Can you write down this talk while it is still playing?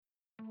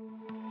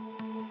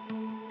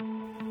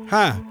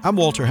Hi, I'm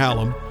Walter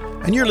Hallam,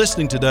 and you're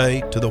listening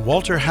today to the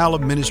Walter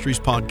Hallam Ministries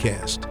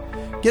podcast.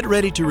 Get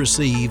ready to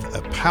receive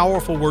a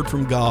powerful word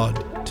from God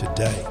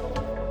today.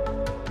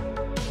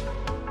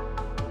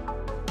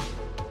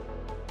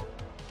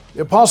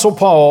 The Apostle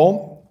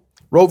Paul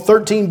wrote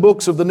 13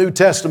 books of the New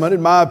Testament,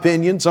 in my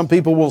opinion. Some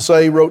people will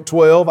say he wrote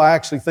 12. I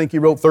actually think he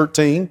wrote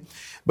 13.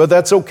 But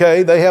that's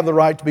okay. They have the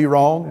right to be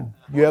wrong,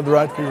 and you have the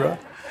right to be right.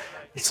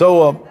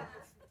 So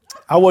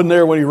I wasn't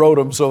there when he wrote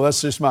them, so that's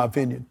just my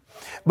opinion.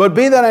 But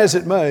be that as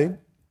it may,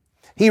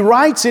 he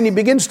writes and he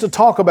begins to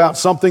talk about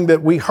something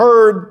that we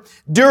heard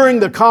during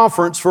the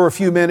conference for a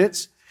few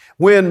minutes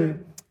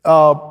when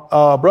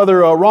Brother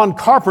Ron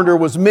Carpenter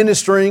was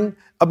ministering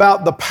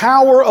about the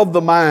power of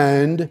the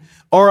mind,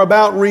 or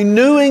about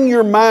renewing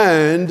your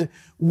mind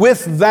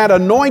with that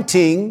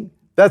anointing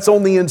that's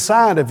on the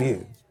inside of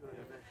you.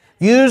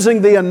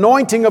 Using the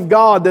anointing of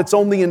God that's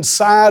on the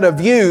inside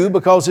of you,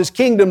 because His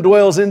kingdom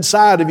dwells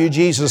inside of you,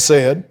 Jesus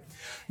said.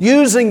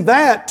 Using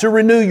that to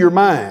renew your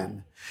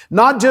mind.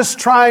 Not just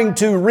trying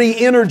to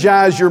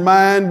re-energize your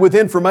mind with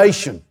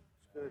information.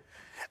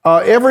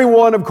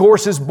 Everyone, of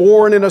course, is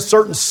born in a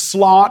certain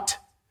slot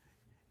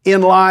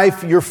in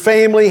life. Your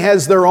family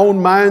has their own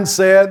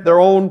mindset,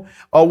 their own,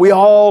 we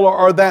all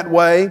are that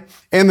way.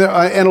 And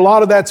a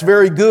lot of that's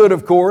very good,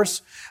 of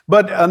course.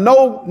 But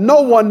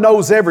no one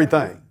knows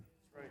everything.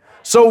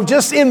 So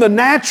just in the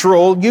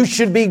natural, you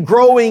should be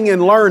growing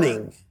and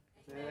learning.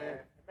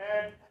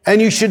 And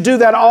you should do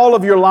that all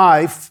of your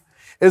life.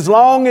 As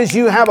long as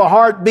you have a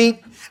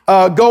heartbeat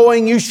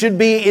going, you should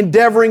be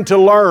endeavoring to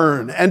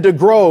learn and to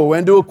grow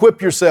and to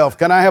equip yourself.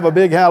 Can I have a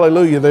big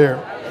hallelujah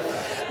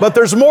there? But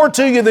there's more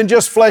to you than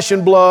just flesh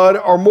and blood,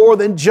 or more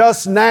than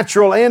just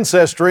natural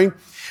ancestry.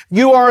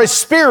 You are a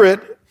spirit,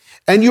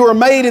 and you are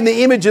made in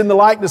the image and the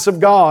likeness of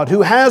God,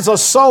 who has a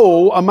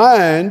soul, a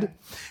mind,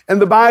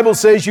 and the Bible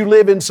says you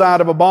live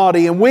inside of a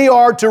body, and we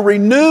are to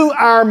renew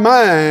our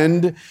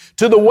mind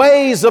to the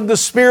ways of the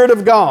Spirit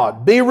of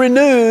God. Be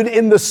renewed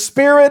in the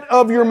spirit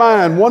of your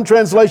mind. One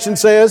translation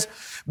says,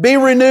 be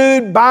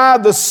renewed by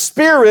the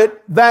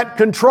Spirit that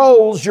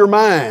controls your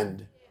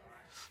mind.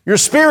 Your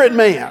spirit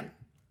man,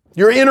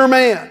 your inner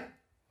man.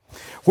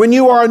 When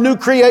you are a new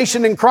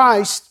creation in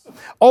Christ,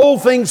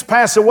 old things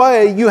pass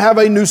away. You have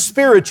a new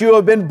spirit. You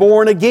have been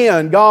born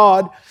again.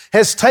 God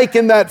has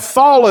taken that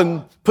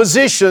fallen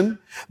position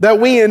that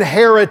we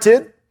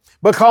inherited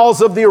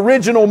because of the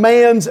original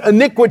man's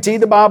iniquity,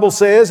 the Bible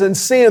says, and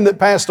sin that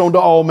passed on to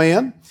all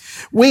men.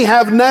 We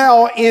have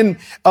now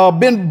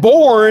been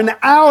born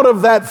out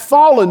of that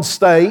fallen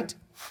state,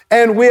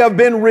 and we have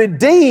been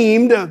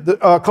redeemed.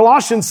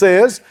 Colossians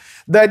says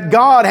that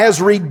God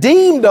has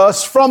redeemed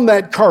us from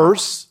that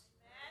curse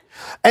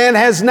and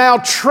has now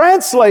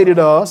translated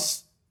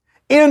us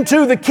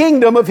into the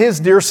kingdom of His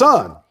dear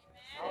Son.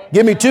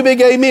 Give me two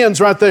big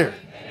amens right there.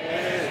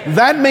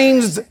 That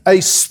means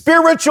a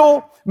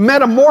spiritual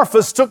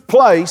metamorphosis took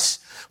place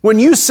when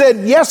you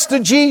said yes to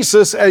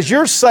Jesus as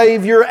your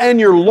Savior and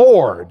your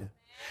Lord.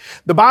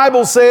 The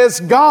Bible says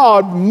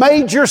God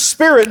made your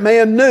spirit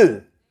man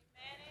new.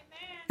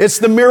 It's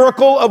the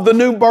miracle of the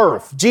new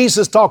birth.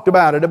 Jesus talked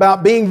about it,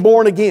 about being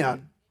born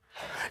again.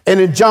 And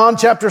in John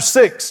chapter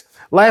 6,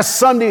 last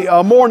Sunday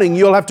morning,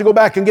 you'll have to go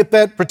back and get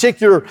that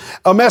particular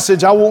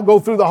message. I won't go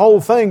through the whole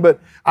thing, but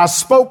I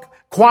spoke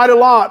quite a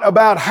lot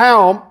about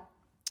how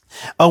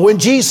when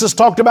Jesus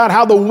talked about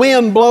how the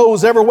wind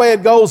blows every way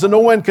it goes and no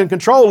one can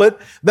control it,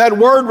 that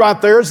word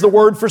right there is the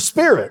word for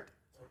spirit.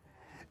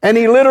 And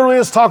He literally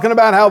is talking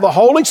about how the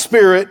Holy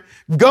Spirit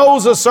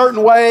goes a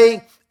certain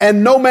way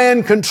and no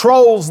man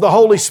controls the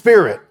Holy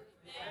Spirit.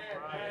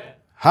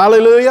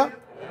 Hallelujah.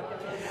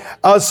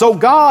 So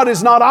God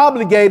is not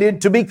obligated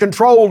to be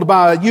controlled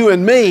by you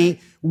and me.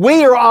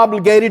 We are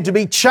obligated to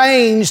be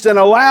changed and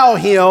allow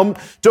Him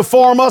to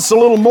form us a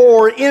little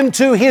more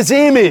into His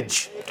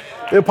image.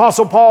 The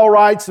Apostle Paul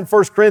writes in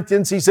 1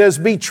 Corinthians, he says,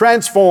 be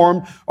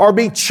transformed or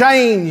be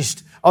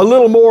changed a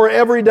little more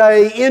every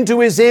day into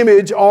His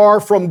image,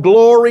 or from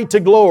glory to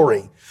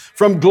glory.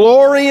 From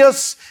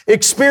glorious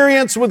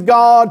experience with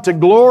God to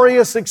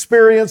glorious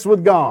experience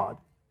with God.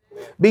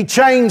 Be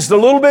changed a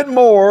little bit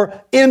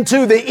more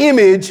into the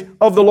image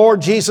of the Lord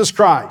Jesus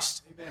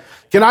Christ.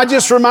 Can I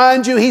just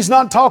remind you, He's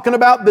not talking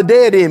about the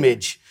dead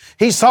image.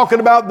 He's talking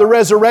about the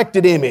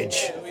resurrected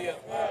image.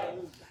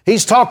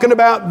 He's talking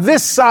about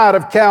this side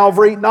of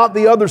Calvary, not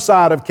the other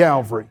side of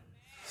Calvary.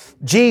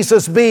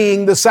 Jesus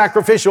being the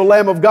sacrificial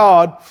Lamb of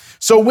God.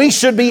 So we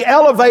should be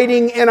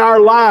elevating in our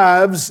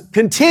lives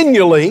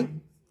continually,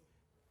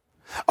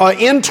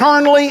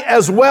 internally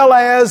as well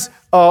as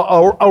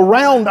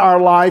around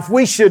our life.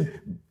 We should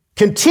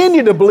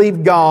continue to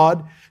believe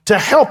God to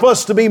help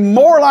us to be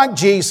more like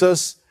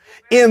Jesus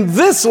in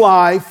this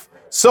life.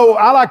 So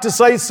I like to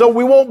say, so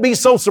we won't be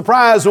so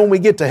surprised when we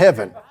get to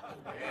heaven.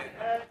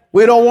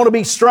 We don't want to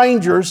be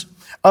strangers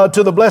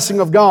to the blessing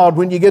of God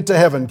when you get to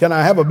heaven. Can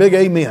I have a big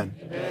amen?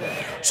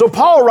 Amen. So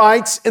Paul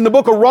writes in the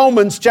book of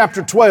Romans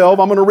chapter 12,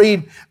 I'm going to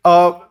read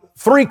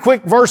 3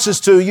 quick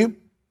verses to you.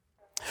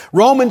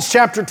 Romans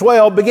chapter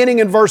 12, beginning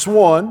in verse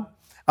 1.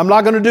 I'm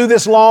not going to do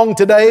this long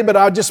today, but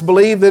I just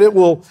believe that it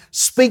will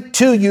speak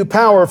to you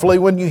powerfully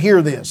when you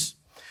hear this.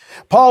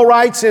 Paul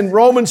writes in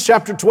Romans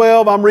chapter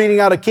 12, I'm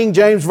reading out a King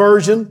James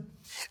Version.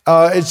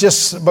 It's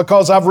just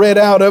because I've read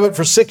out of it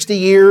for 60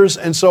 years,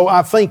 and so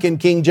I think in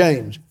King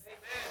James.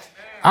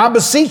 I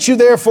beseech you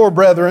therefore,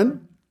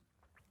 brethren,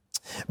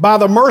 by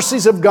the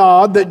mercies of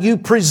God, that you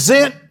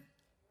present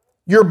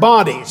your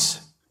bodies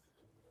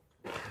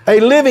a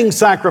living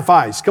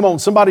sacrifice. Come on,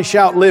 somebody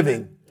shout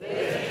living.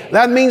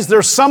 That means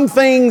there's some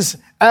things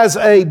as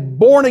a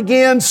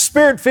born-again,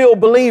 Spirit-filled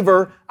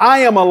believer, I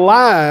am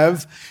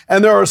alive,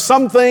 and there are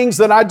some things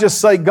that I just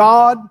say,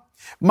 God,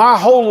 my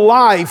whole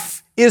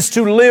life is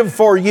to live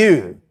for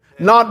you.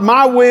 Not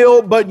my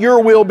will, but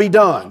your will be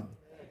done.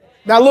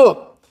 Now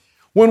look,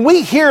 when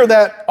we hear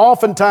that,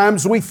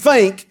 oftentimes we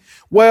think,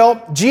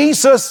 well,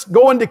 Jesus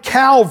going to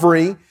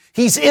Calvary,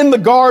 He's in the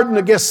Garden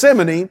of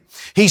Gethsemane,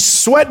 He's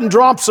sweating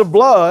drops of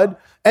blood,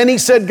 and He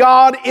said,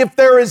 God, if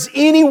there is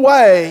any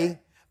way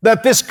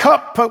that this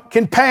cup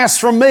can pass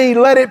from me,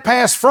 let it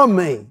pass from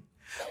me.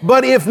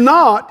 But if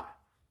not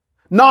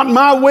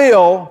my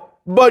will,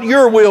 but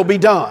your will be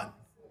done.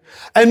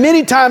 And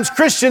many times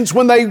Christians,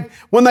 when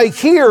they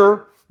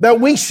hear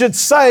that we should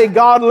say,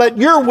 God, let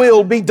your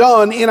will be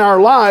done in our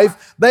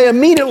life, they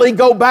immediately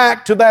go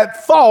back to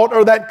that thought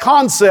or that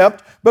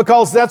concept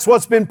because that's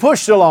what's been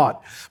pushed a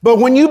lot. But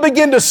when you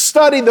begin to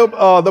study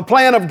the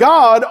plan of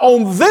God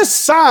on this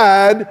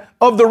side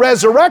of the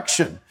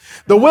resurrection,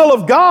 the will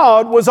of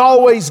God was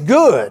always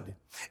good.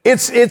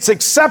 It's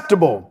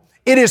acceptable.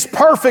 It is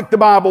perfect, the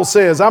Bible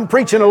says. I'm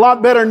preaching a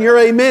lot better than your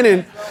amen.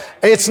 And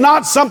it's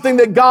not something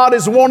that God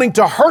is wanting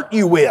to hurt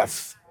you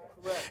with.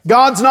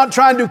 God's not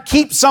trying to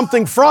keep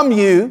something from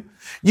you.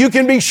 You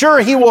can be sure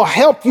He will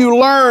help you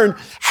learn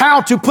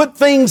how to put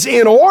things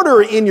in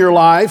order in your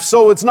life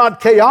so it's not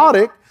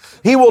chaotic.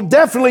 He will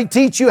definitely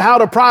teach you how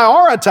to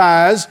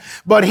prioritize,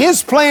 but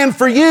His plan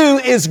for you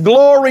is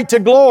glory to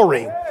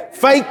glory,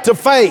 faith to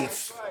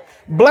faith,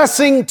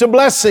 blessing to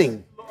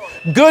blessing,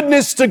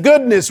 goodness to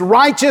goodness,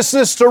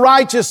 righteousness to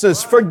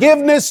righteousness,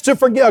 forgiveness to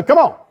forgive. Come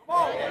on.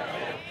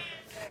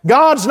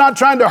 God's not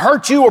trying to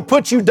hurt you or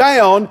put you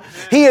down.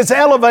 He is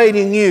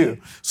elevating you.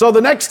 So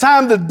the next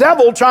time the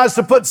devil tries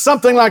to put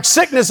something like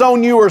sickness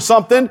on you or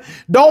something,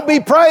 don't be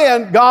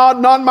praying, God,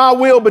 not my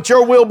will, but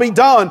your will be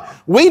done.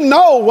 We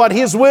know what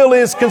His will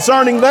is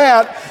concerning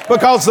that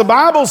because the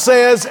Bible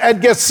says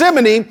at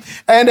Gethsemane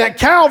and at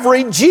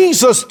Calvary,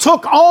 Jesus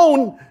took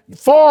on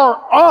for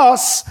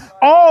us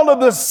all of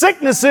the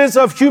sicknesses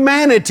of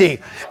humanity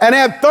and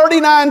had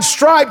 39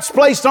 stripes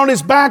placed on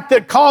His back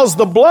that caused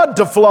the blood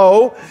to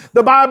flow.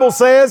 The Bible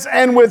says,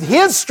 and with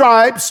His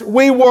stripes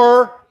we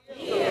were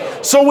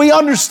healed. So we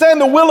understand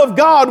the will of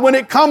God when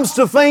it comes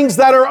to things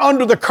that are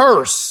under the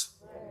curse.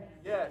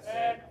 Yes.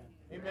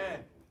 Amen.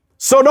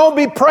 So don't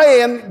be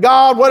praying,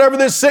 God, whatever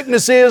this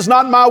sickness is,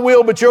 not my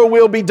will, but your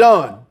will be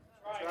done.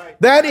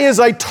 That is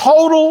a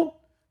total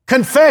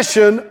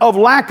confession of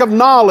lack of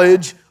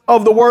knowledge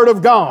of the Word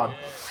of God.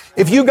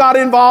 If you got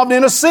involved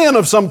in a sin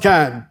of some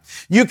kind,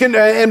 you can,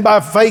 and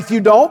by faith you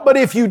don't, but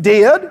if you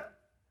did,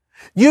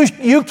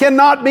 you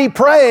cannot be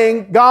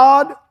praying,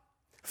 God,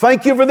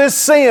 thank you for this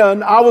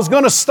sin. I was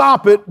going to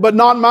stop it, but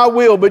not my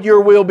will, but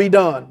your will be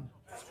done.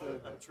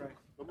 That's right.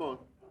 Come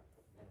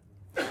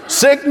on.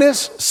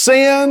 Sickness,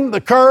 sin, the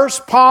curse,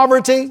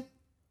 poverty,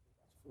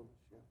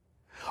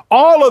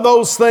 all of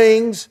those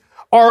things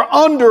are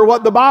under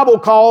what the Bible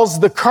calls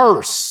the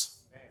curse.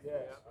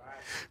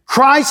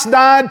 Christ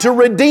died to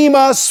redeem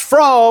us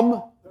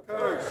from the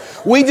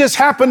curse. We just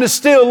happen to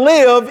still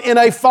live in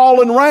a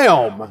fallen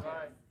realm.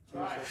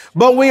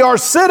 But we are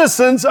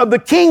citizens of the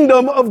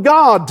kingdom of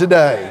God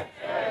today.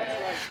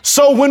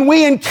 So when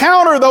we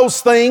encounter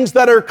those things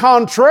that are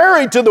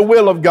contrary to the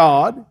will of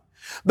God,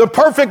 the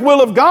perfect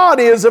will of God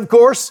is, of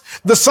course,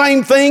 the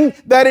same thing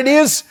that it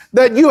is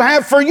that you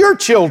have for your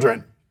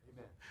children.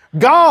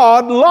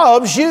 God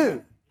loves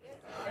you.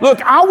 Look,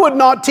 I would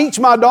not teach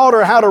my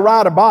daughter how to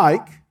ride a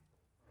bike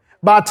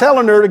by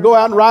telling her to go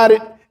out and ride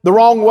it the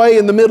wrong way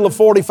in the middle of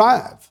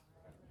 45.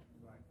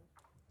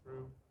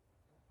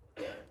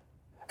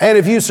 And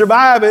if you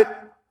survive it,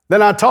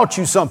 then I taught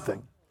you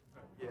something.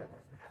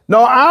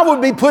 No, I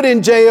would be put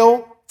in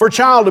jail for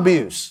child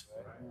abuse.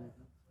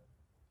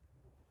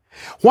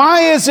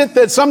 Why is it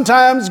that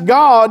sometimes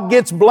God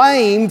gets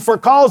blamed for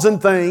causing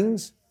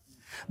things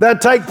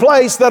that take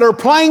place that are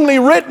plainly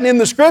written in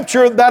the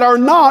Scripture that are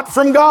not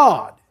from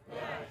God?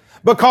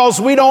 Because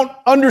we don't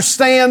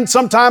understand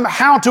sometimes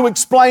how to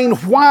explain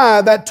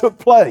why that took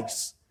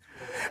place.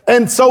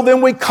 And so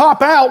then we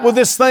cop out with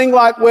this thing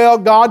like, well,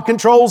 God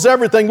controls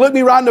everything. Look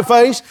me right in the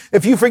face.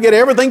 If you forget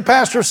everything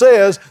Pastor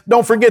says,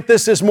 don't forget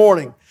this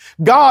morning.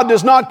 God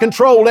does not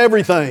control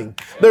everything.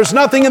 There's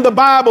nothing in the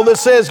Bible that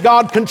says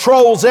God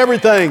controls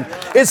everything.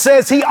 It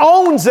says He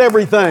owns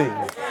everything.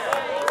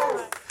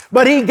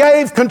 But He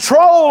gave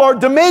control or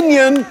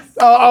dominion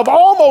of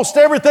almost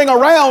everything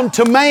around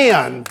to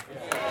man.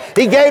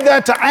 He gave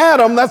that to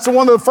Adam. That's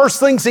one of the first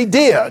things He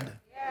did.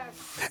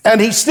 And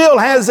He still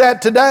has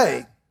that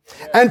today.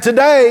 And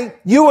today,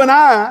 you and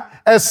I,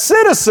 as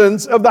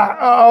citizens of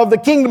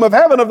the kingdom of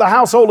heaven, of the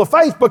household of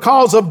faith,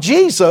 because of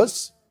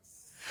Jesus,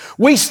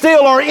 we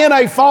still are in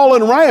a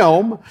fallen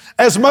realm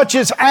as much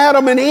as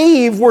Adam and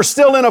Eve were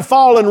still in a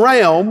fallen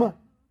realm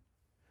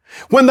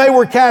when they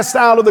were cast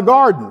out of the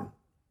garden.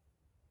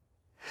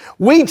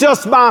 We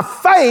just by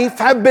faith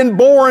have been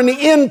born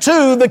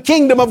into the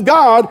kingdom of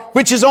God,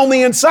 which is on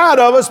the inside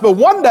of us, but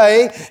one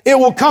day it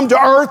will come to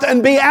earth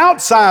and be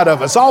outside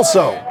of us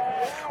also.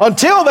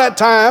 Until that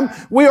time,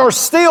 we are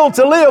still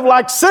to live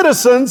like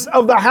citizens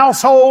of the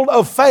household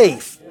of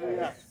faith.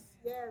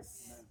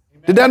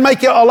 Did that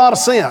make a lot of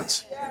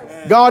sense?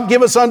 God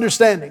give us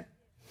understanding.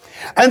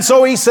 And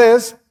so he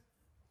says,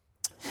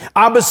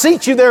 I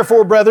beseech you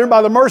therefore, brethren,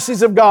 by the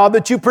mercies of God,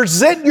 that you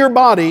present your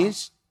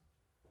bodies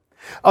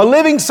a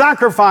living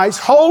sacrifice,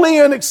 holy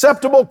and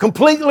acceptable,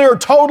 completely or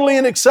totally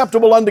and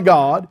acceptable unto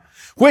God,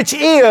 which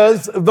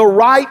is the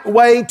right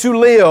way to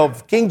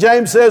live. King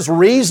James says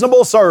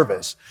reasonable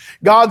service.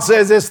 God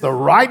says it's the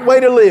right way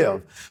to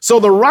live. So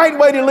the right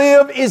way to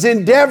live is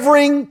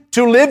endeavoring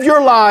to live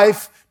your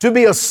life to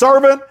be a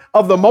servant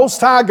of the Most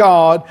High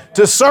God,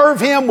 to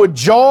serve Him with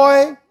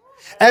joy,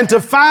 and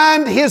to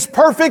find His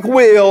perfect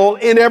will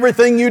in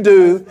everything you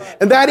do.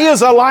 And that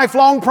is a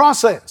lifelong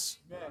process.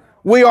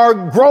 We are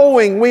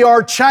growing. We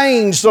are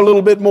changed a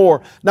little bit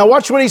more. Now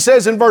watch what he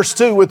says in verse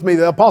 2 with me.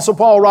 The Apostle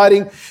Paul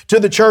writing to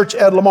the church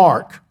at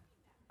Lamarck.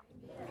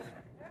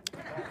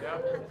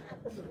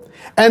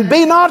 And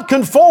be not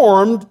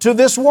conformed to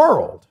this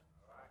world,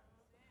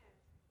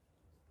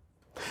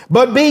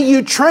 but be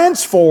you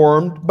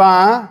transformed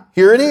by,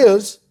 here it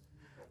is,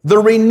 the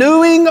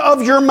renewing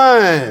of your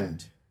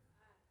mind,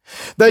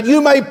 that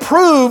you may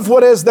prove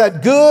what is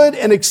that good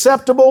and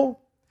acceptable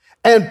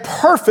and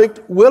perfect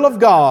will of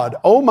God.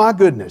 Oh my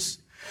goodness.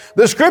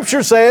 The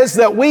scripture says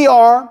that we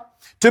are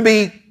to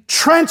be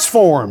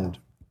transformed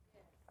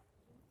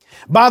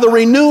by the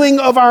renewing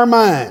of our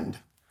mind.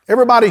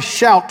 Everybody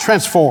shout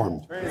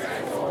transformed.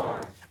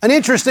 Transformed. An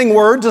interesting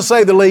word to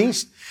say the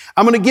least.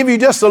 I'm going to give you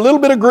just a little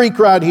bit of Greek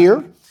right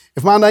here.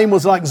 If my name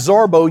was like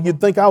Zorbo, you'd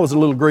think I was a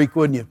little Greek,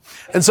 wouldn't you?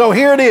 And so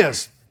here it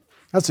is.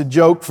 That's a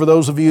joke for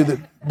those of you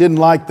that didn't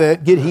like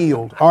that. Get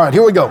healed. All right,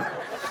 here we go.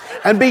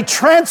 And be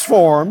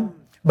transformed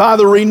by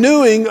the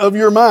renewing of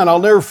your mind. I'll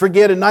never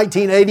forget in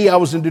 1980, I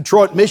was in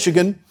Detroit,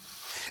 Michigan,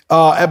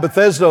 at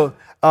Bethesda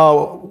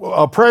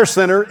a prayer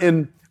center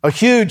in a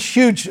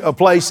huge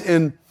place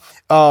in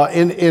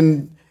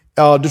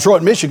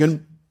Detroit,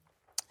 Michigan.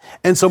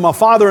 And so my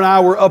father and I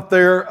were up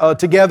there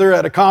together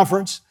at a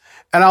conference.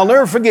 And I'll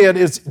never forget,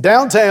 it's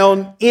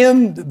downtown,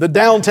 in the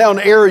downtown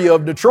area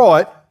of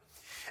Detroit.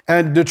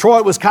 And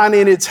Detroit was kind of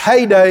in its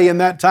heyday in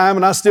that time,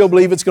 and I still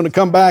believe it's going to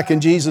come back in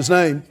Jesus'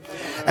 name.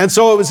 And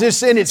so it was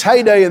just in its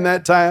heyday in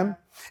that time.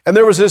 And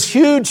there was this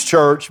huge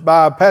church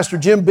by Pastor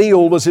Jim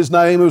Beal was his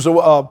name. He was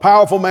a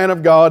powerful man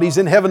of God. He's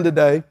in heaven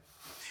today.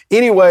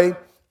 Anyway,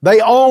 they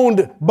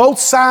owned both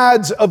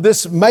sides of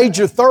this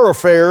major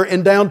thoroughfare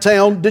in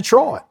downtown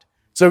Detroit.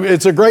 So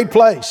it's a great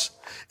place,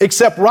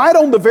 except right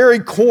on the very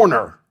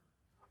corner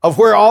of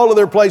where all of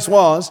their place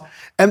was.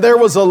 And there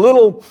was a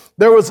little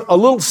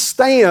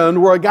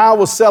stand where a guy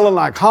was selling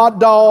like hot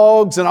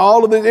dogs and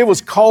all of it. It was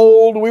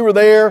cold. We were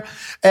there.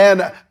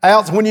 And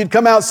when you'd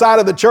come outside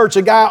of the church,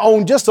 a guy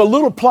owned just a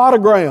little plot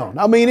of ground.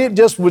 I mean, it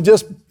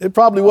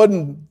probably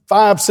wasn't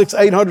 500,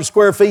 600, 800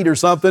 square feet or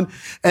something.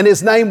 And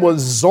his name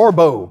was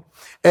Zorbo.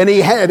 And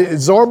he had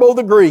Zorbo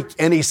the Greek,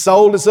 and he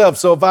sold himself.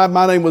 So if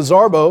my name was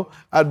Zorbo,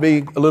 I'd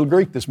be a little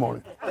Greek this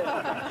morning.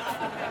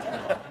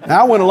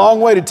 Now, I went a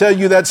long way to tell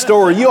you that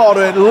story. You ought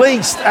to at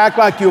least act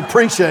like you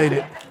appreciate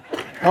it.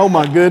 Oh,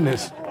 my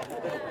goodness.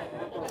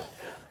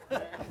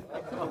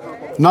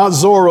 Not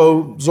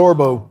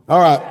Zorbo.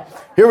 All right,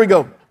 here we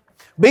go.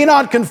 Be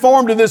not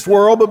conformed to this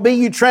world, but be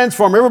you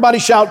transformed. Everybody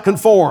shout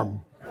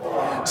conform.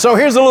 So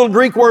here's a little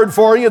Greek word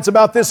for you. It's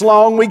about this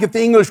long. We get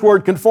the English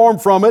word conform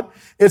from it.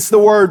 It's the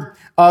word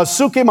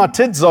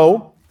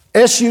sukematizo,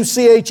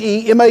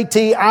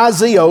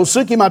 S-U-C-H-E-M-A-T-I-Z-O,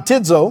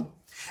 sukematizo,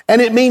 and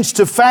it means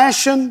to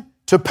fashion,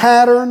 to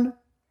pattern,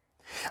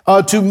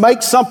 to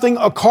make something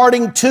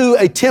according to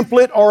a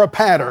template or a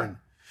pattern.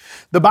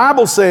 The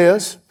Bible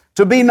says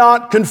to be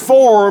not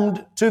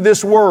conformed to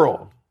this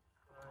world.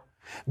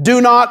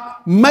 Do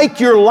not make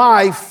your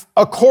life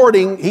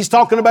according, he's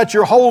talking about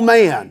your whole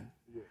man,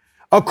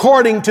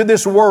 according to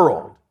this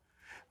world.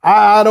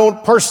 I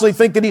don't personally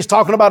think that he's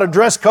talking about a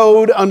dress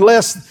code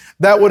unless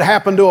that would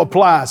happen to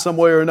apply some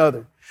way or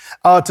another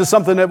to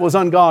something that was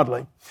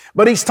ungodly.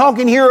 But he's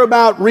talking here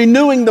about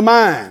renewing the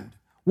mind.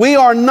 We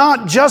are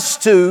not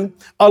just to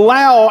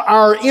allow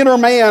our inner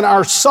man,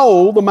 our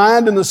soul, the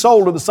mind and the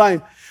soul are the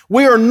same.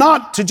 We are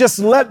not to just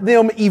let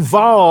them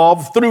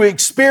evolve through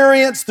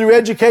experience, through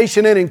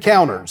education and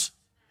encounters.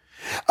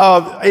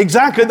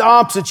 Exactly the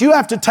opposite. You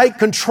have to take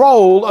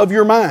control of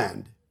your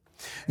mind.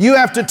 You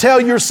have to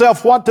tell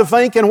yourself what to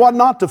think and what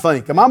not to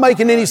think. Am I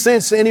making any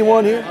sense to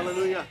anyone here?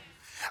 Hallelujah.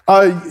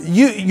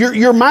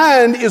 Your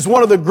mind is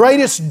one of the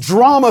greatest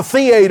drama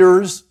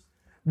theaters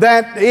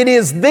that it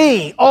is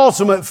the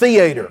ultimate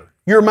theater.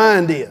 Your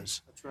mind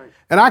is.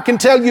 And I can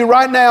tell you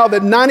right now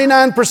that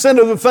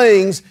 99% of the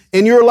things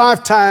in your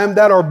lifetime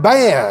that are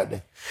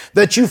bad,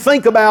 that you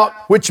think about,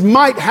 which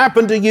might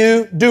happen to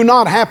you, do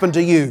not happen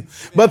to you.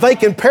 But they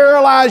can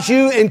paralyze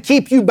you and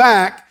keep you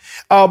back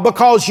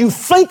because you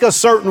think a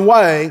certain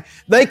way.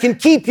 They can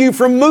keep you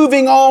from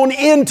moving on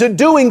into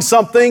doing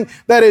something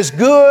that is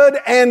good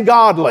and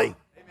godly.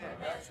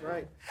 That's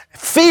right.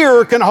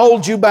 Fear can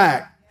hold you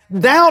back.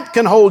 Doubt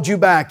can hold you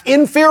back.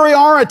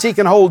 Inferiority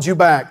can hold you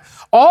back.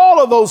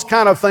 All of those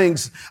kind of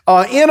things.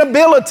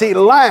 Inability,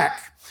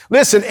 lack.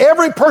 Listen,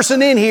 every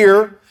person in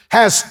here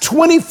has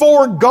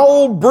 24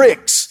 gold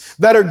bricks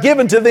that are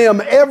given to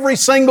them every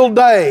single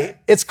day.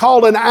 It's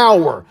called an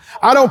hour.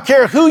 I don't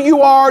care who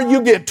you are,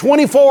 you get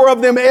 24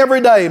 of them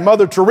every day.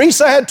 Mother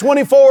Teresa had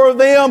 24 of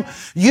them.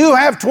 You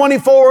have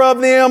 24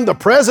 of them. The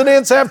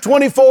presidents have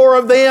 24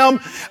 of them.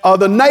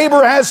 The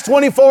neighbor has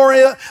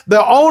 24.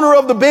 The owner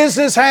of the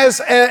business has,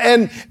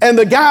 and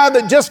the guy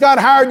that just got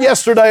hired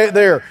yesterday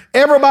there.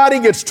 Everybody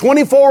gets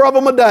 24 of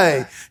them a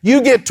day.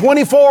 You get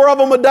 24 of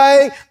them a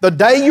day the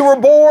day you were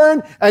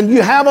born, and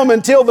you have them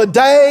until the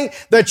day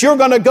that you're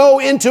going to go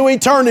into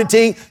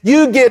eternity.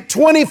 You get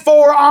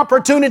 24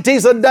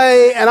 opportunities a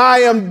day, and I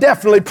am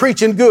definitely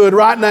preaching good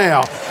right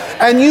now.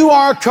 And you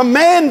are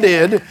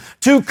commanded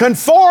to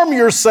conform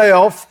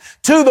yourself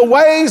to the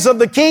ways of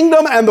the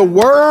kingdom and the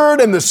Word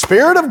and the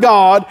Spirit of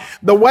God,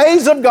 the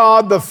ways of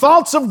God, the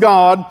thoughts of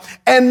God,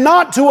 and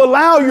not to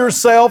allow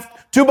yourself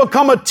to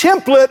become a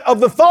template of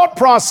the thought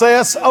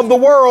process of the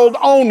world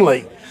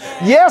only.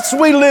 Yes,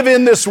 we live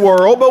in this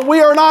world, but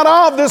we are not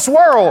of this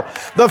world.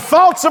 The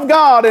thoughts of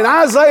God in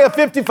Isaiah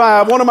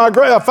 55, one of my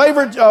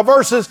favorite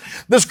verses,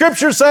 the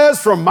Scripture says,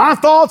 "For my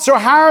thoughts are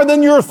higher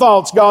than your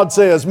thoughts," God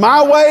says.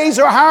 "My ways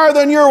are higher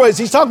than your ways."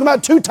 He's talking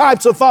about two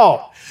types of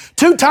thought.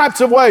 Two types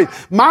of ways.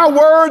 My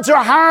words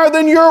are higher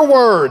than your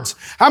words.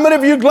 How many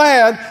of you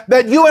glad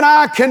that you and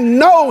I can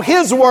know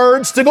His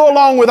words to go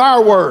along with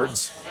our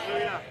words?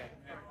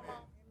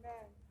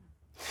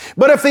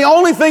 But if the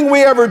only thing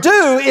we ever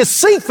do is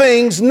see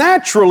things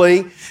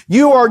naturally,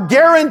 you are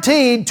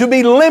guaranteed to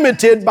be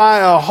limited by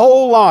a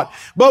whole lot.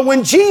 But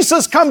when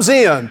Jesus comes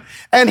in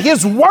and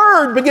His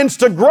Word begins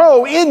to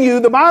grow in you,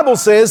 the Bible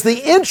says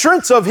the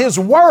entrance of His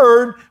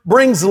Word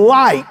brings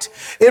light.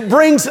 It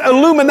brings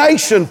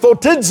illumination.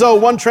 Photizo,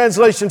 one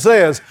translation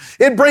says.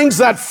 It brings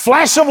that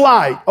flash of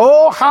light.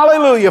 Oh,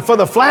 hallelujah, for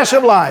the flash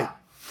of light.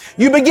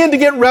 You begin to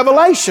get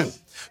revelation.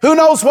 Who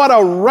knows what a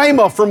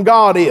rhema from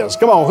God is?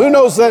 Come on, who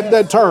knows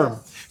that term?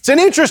 It's an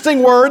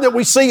interesting word that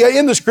we see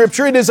in the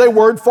Scripture. It is a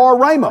word for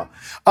rhema.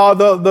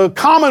 The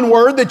common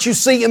word that you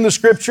see in the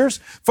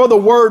Scriptures for the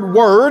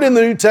word in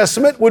the New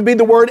Testament would be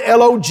the word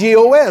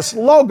Logos,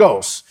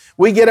 logos.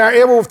 We get our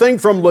everything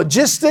from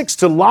logistics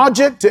to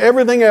logic to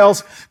everything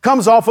else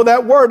comes off of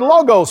that word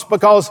logos,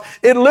 because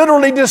it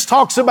literally just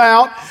talks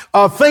about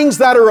things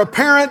that are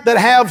apparent, that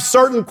have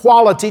certain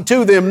quality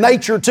to them,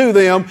 nature to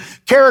them,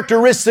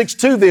 characteristics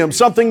to them.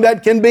 Something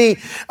that can be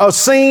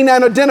seen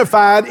and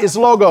identified is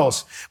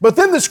logos. But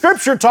then the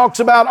Scripture talks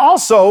about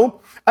also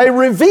a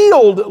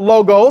revealed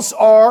logos,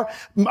 or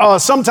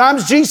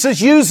sometimes Jesus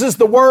uses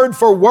the word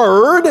for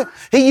word.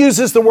 He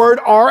uses the word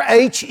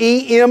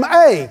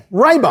R-H-E-M-A,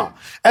 rhema.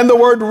 And the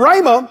word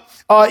rhema,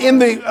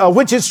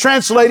 which is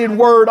translated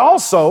word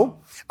also,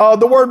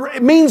 the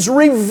word means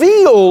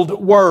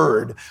revealed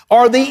word,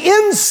 or the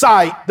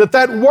insight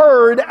that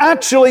word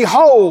actually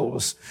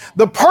holds.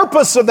 The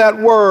purpose of that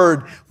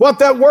word, what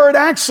that word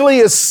actually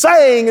is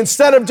saying,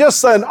 instead of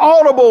just an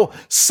audible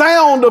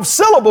sound of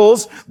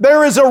syllables,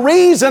 there is a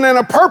reason and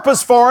a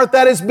purpose for it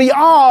that is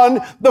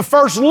beyond the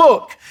first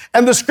look.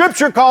 And the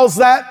Scripture calls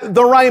that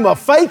the rhema.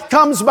 Faith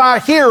comes by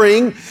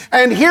hearing,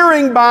 and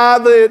hearing by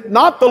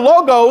not the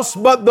logos,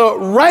 but the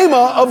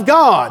rhema of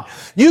God.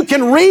 You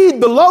can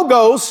read the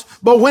logos,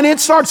 but when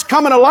it starts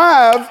coming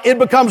alive, it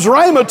becomes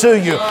rhema to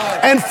you.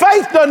 And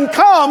faith doesn't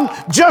come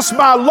just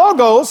by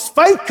logos.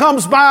 Faith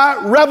comes by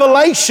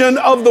revelation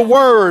of the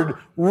word,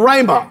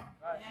 rhema.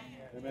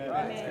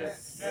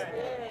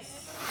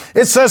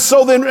 It says,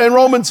 so then in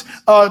Romans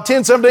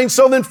 10:17,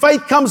 so then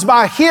faith comes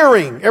by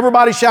hearing.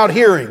 Everybody shout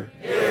hearing.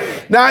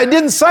 Hearing. Now it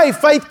didn't say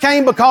faith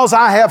came because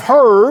I have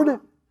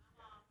heard,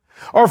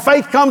 or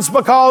faith comes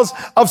because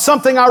of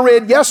something I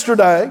read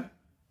yesterday.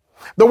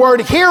 The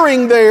word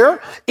hearing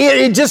there,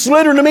 it just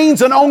literally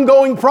means an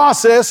ongoing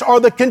process or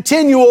the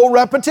continual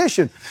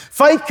repetition.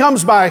 Faith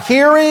comes by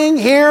hearing,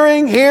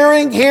 hearing,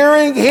 hearing,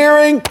 hearing,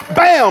 hearing.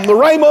 Bam, the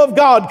rhema of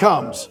God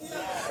comes.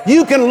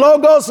 You can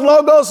logos,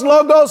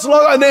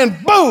 and then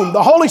boom,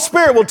 the Holy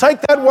Spirit will take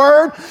that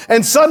word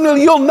and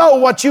suddenly you'll know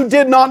what you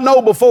did not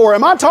know before.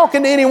 Am I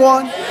talking to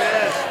anyone?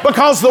 Yes.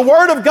 Because the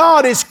Word of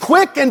God is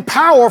quick and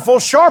powerful,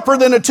 sharper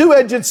than a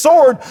two-edged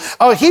sword,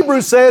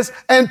 Hebrews says,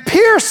 and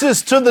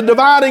pierces to the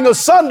dividing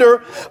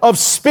asunder of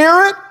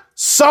spirit,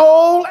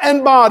 soul,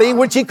 and body,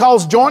 which he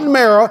calls joint and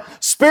marrow,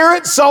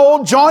 spirit,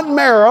 soul, joint and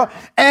marrow,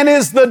 and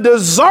is the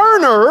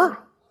discerner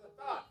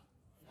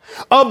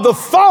of the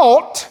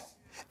thought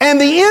and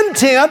the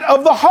intent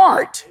of the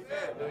heart.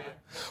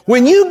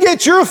 When you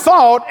get your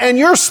thought and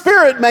your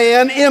spirit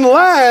man in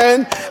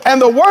line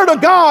and the Word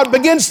of God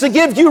begins to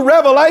give you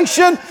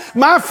revelation,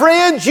 my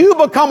friends, you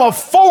become a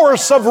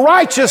force of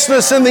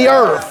righteousness in the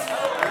earth.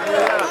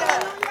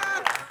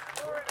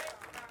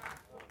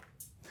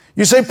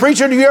 You say,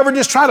 preacher, do you ever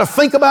just try to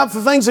think about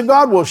the things of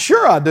God? Well,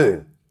 sure I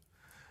do.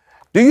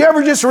 Do you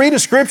ever just read a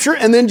scripture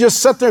and then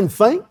just sit there and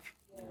think?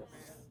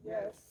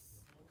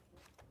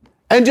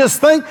 And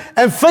just think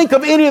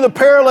of any of the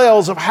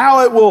parallels of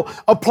how it will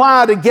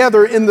apply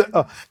together in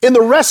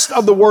the rest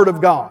of the Word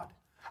of God.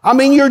 I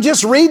mean, you're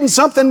just reading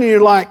something and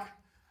you're like,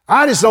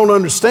 I just don't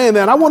understand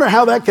that. I wonder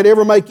how that could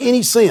ever make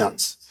any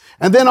sense.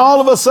 And then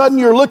all of a sudden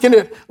you're looking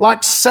at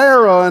like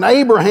Sarah and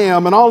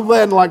Abraham and all of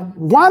that and like,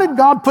 why did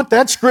God put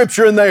that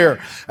scripture in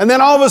there? And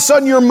then all of a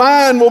sudden your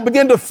mind will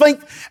begin to think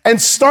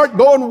and start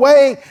going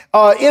way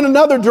in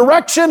another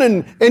direction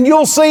and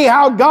you'll see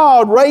how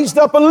God raised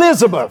up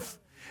Elizabeth.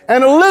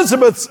 And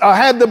Elizabeth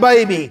had the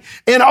baby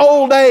in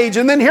old age.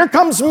 And then here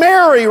comes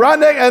Mary right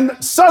there.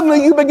 And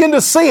suddenly you begin to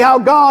see how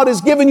God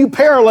is giving you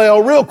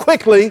parallel real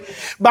quickly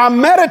by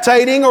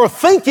meditating or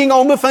thinking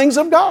on the things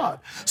of God.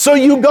 So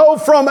you go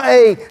from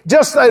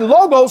just a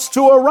logos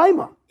to a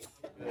rhema.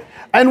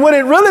 And when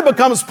it really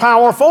becomes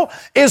powerful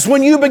is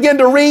when you begin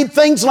to read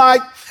things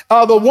like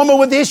the woman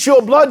with the issue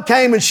of blood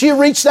came and she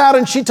reached out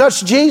and she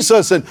touched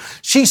Jesus. And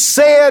she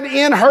said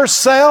in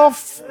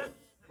herself,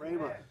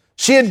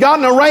 she had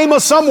gotten a rhema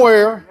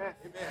somewhere.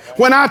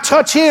 When I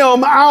touch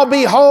him, I'll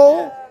be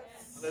whole.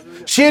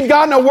 She had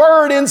gotten a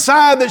word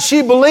inside that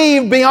she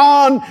believed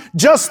beyond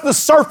just the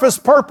surface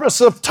purpose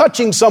of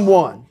touching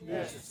someone.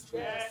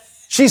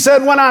 She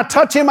said, when I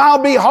touch him,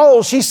 I'll be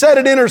whole. She said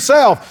it in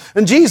herself.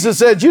 And Jesus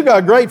said, you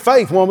got great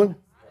faith, woman.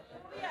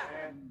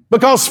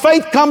 Because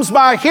faith comes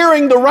by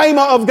hearing the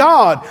rhema of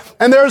God.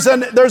 And there's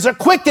a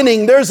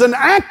quickening, there's an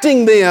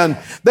acting then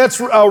that's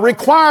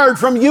required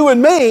from you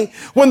and me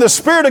when the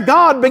Spirit of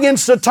God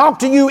begins to talk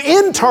to you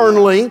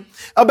internally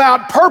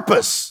about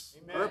purpose.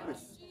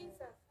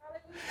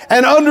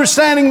 And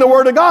understanding the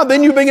Word of God,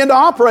 then you begin to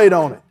operate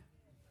on it.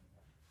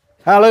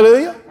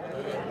 Hallelujah.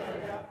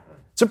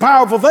 It's a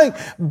powerful thing.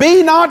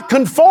 Be not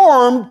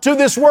conformed to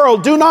this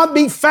world. Do not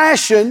be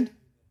fashioned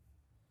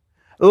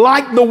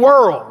like the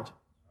world.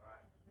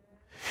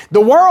 The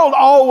world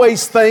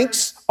always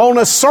thinks on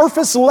a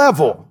surface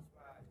level.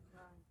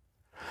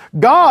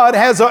 God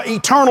has an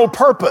eternal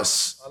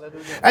purpose.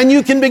 And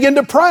you can begin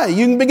to pray.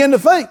 You can begin to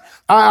think.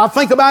 I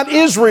think about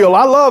Israel.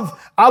 I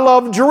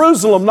love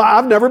Jerusalem.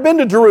 I've never been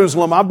to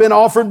Jerusalem. I've been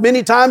offered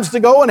many times to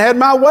go and had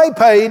my way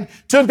paid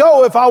to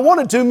go if I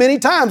wanted to many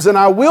times. And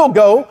I will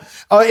go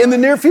in the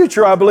near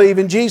future, I believe,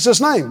 in Jesus'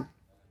 name.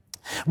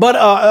 But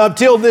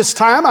until this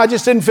time, I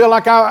just didn't feel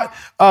like I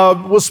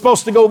was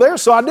supposed to go there,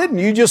 so I didn't.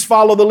 You just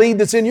follow the lead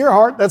that's in your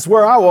heart. That's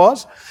where I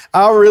was.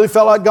 I really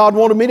felt like God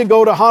wanted me to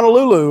go to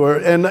Honolulu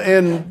and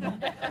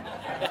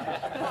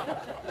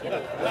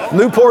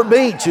Newport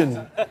Beach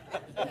and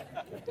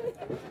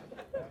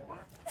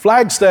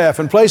Flagstaff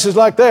and places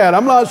like that.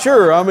 I'm not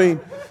sure. I mean,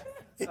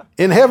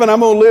 in heaven, I'm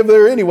going to live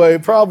there anyway.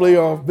 Probably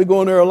I'll be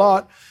going there a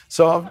lot.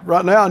 So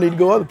right now, I need to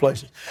go other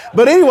places.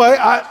 But anyway,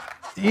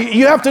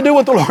 you have to do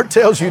what the Lord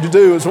tells you to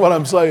do is what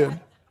I'm saying.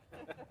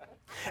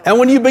 And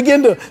when you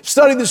begin to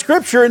study the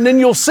Scripture and then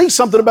you'll see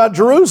something about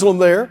Jerusalem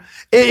there,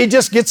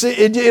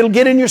 it'll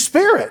get in your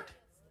spirit.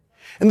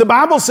 And the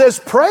Bible says,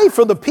 pray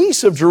for the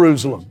peace of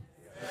Jerusalem.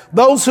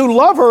 Those who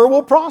love her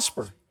will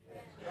prosper.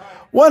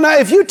 Well, now,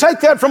 if you take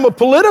that from a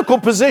political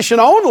position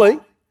only,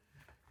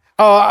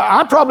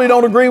 I probably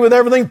don't agree with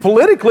everything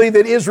politically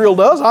that Israel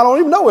does. I don't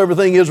even know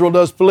everything Israel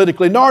does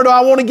politically, nor do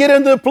I want to get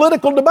into a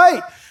political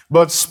debate.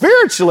 But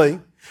spiritually,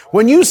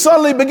 when you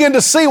suddenly begin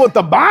to see what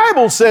the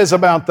Bible says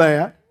about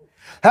that,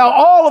 how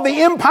all of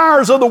the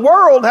empires of the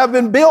world have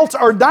been built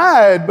or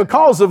died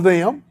because of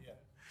them,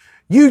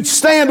 you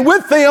stand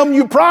with them,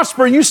 you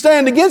prosper, you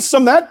stand against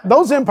them,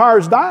 those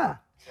empires die.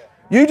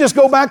 You just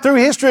go back through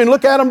history and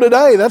look at them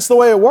today. That's the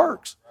way it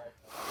works.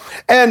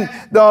 And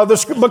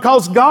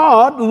because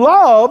God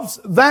loves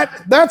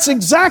that, that's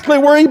exactly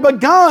where He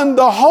begun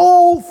the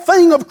whole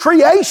thing of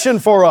creation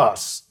for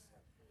us.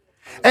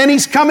 And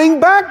He's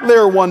coming back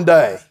there one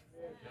day.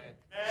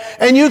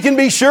 And you can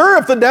be sure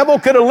if the devil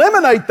could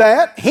eliminate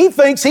that, he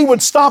thinks he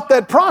would stop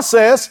that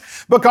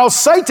process because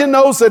Satan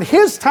knows that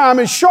his time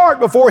is short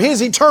before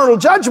his eternal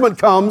judgment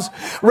comes.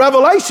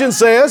 Revelation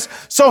says,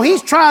 so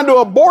he's trying to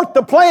abort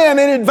the plan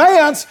in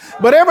advance,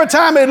 but every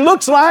time it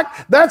looks like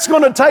that's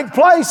going to take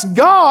place,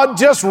 God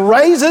just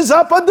raises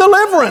up a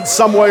deliverance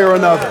some way or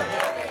another.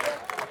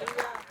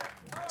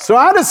 So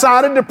I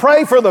decided to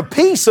pray for the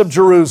peace of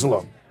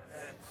Jerusalem.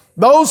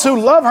 Those who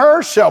love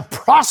her shall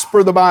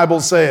prosper, the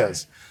Bible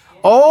says.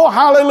 Oh,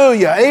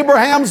 hallelujah.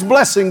 Abraham's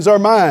blessings are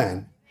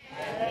mine.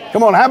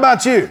 Come on, how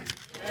about you?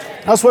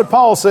 That's what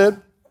Paul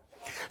said.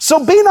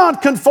 So be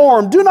not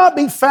conformed. Do not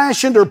be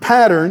fashioned or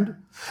patterned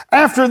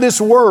after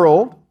this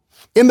world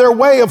in their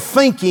way of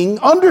thinking.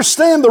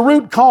 Understand the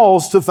root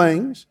cause to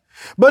things.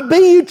 But be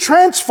ye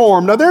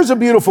transformed. Now there's a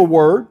beautiful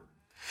word.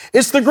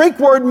 It's the Greek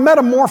word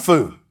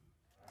metamorpho,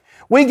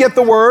 We get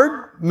the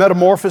word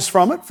metamorphosis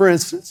from it, for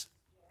instance.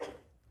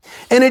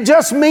 And it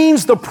just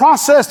means the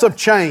process of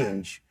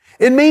change.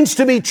 It means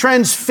to be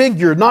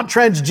transfigured, not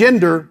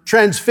transgender,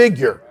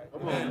 transfigure.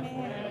 I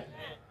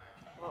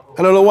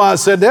don't know why I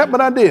said that,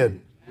 but I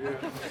did.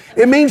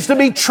 It means to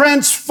be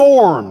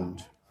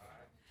transformed.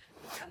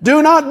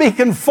 Do not be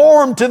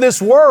conformed to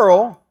this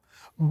world,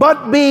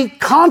 but be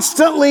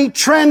constantly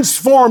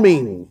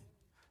transforming.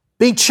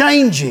 Be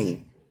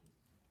changing.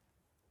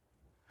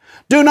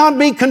 Do not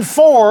be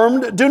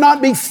conformed. Do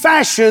not be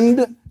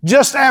fashioned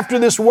just after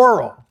this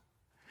world.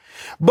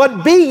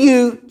 But be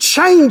you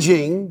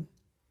changing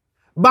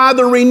by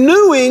the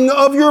renewing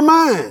of your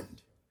mind.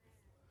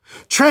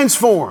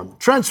 Transform,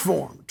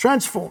 transform,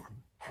 transform,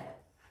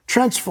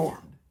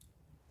 transformed,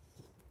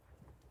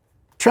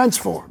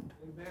 transformed.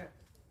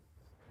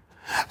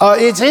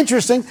 It's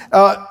interesting.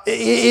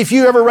 If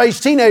you ever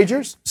raised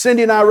teenagers,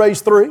 Cindy and I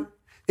raised 3.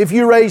 If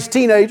you raised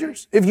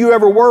teenagers, if you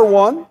ever were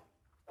one,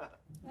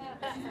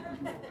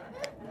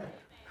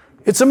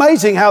 it's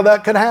amazing how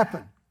that could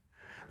happen.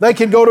 They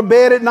could go to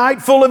bed at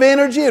night full of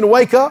energy and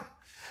wake up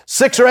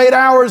 6 or 8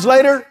 hours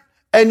later,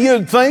 and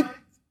you'd think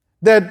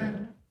that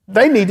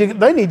they need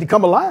to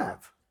come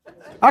alive.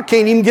 I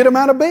can't even get them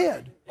out of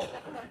bed.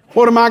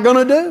 What am I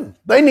going to do?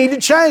 They need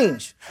to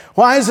change.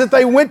 Why is it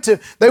they went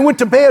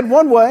to bed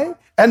one way,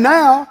 and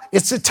now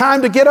it's the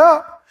time to get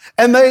up,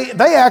 and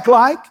they act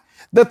like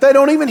that they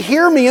don't even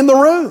hear me in the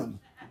room.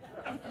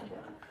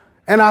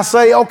 And I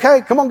say,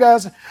 okay, come on,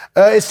 guys.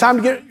 It's time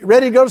to get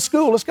ready to go to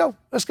school. Let's go.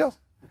 Let's go.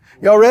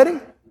 Y'all ready?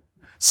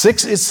 It's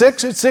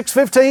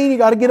 6:15. You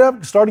got to get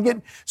up, start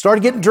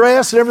getting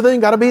dressed and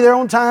everything. Got to be there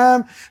on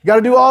time. Got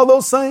to do all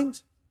those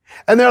things.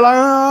 And they're like,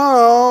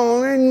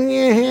 oh.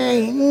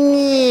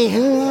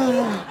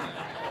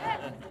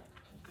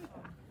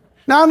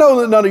 Now I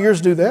know that none of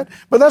yours do that,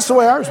 but that's the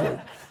way ours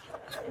would.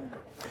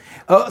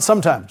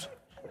 Sometimes.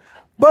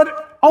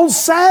 But on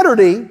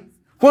Saturday,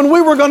 when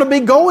we were going to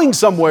be going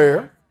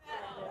somewhere,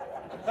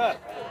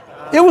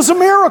 it was a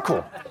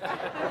miracle.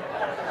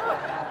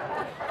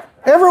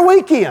 Every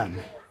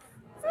weekend.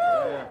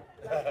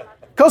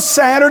 Because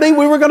Saturday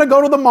we were going to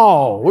go to the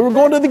mall. We were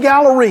going to the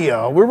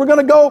Galleria. We were going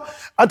to go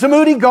to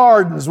Moody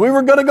Gardens. We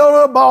were going to go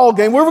to a ball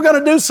game. We were going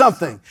to do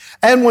something.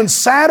 And when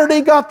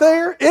Saturday got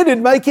there, it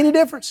didn't make any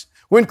difference.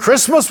 When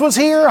Christmas was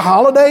here,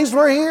 holidays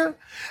were here,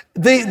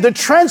 the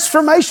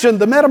transformation,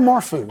 the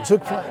metamorphosis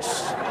took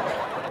place.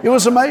 It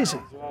was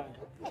amazing.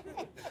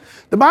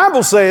 The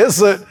Bible says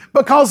that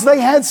because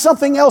they had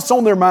something else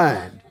on their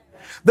mind,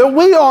 that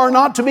we are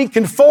not to be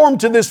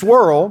conformed to this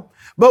world,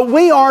 but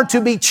we are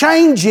to be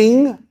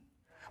changing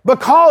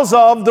because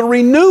of the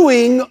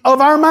renewing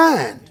of our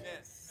mind.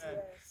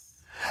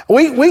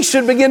 We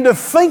should begin to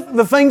think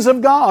the things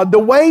of God, the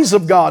ways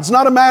of God. It's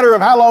not a matter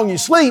of how long you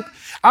sleep.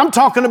 I'm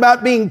talking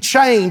about being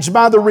changed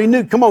by the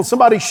renew. Come on,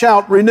 somebody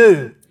shout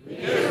renew.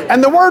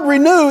 And the word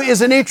renew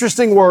is an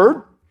interesting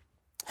word.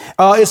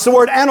 It's the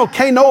word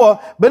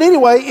anokenoa, but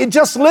anyway, it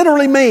just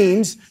literally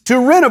means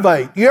to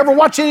renovate. You ever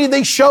watch any of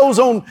these shows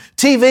on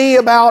TV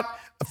about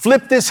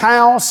flip this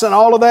house and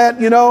all of that,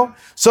 you know?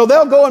 So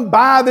they'll go and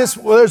buy this.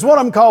 Well, there's one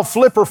of them called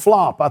Flip or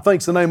Flop, I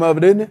think's the name of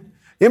it, isn't it?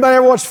 Anybody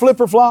ever watch Flip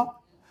or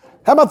Flop?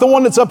 How about the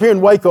one that's up here in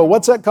Waco?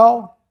 What's that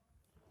called?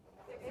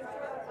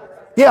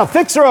 Yeah,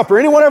 Fixer Upper.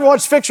 Anyone ever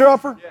watch Fixer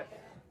Upper?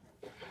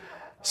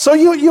 So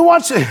you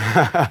watch it.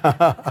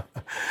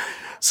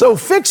 So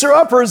Fixer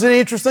Upper is an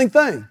interesting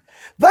thing.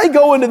 They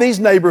go into these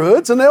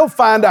neighborhoods and they'll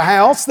find a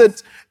house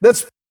that's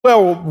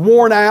well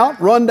worn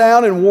out, run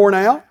down and worn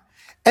out.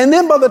 And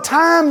then by the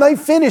time they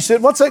finish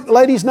it, what's that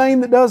lady's name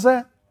that does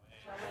that?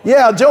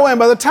 Yeah, Joanne.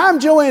 By the time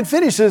Joanne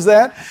finishes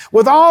that,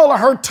 with all of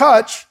her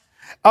touch,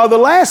 the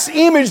last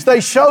image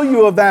they show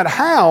you of that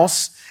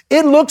house,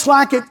 it looks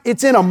like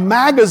it's in a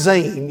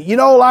magazine, you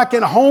know, like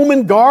in Home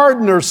and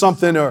Garden or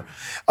something. Or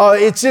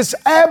it's just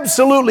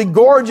absolutely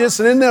gorgeous.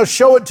 And then they'll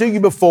show it to you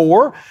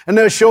before, and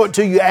they'll show it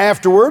to you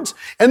afterwards.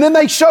 And then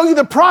they show you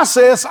the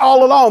process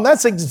all along.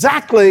 That's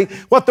exactly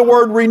what the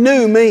word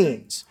renew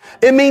means.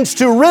 It means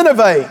to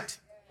renovate.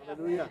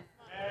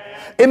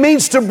 It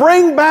means to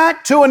bring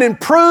back to an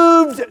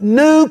improved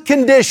new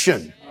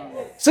condition.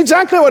 That's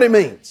exactly what it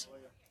means.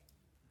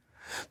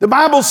 The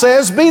Bible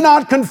says, be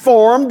not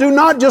conformed. Do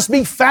not just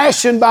be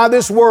fashioned by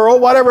this world.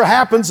 Whatever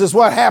happens is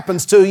what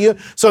happens to you.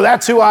 So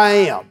that's who I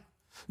am.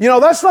 You know,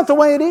 that's not the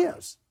way it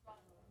is.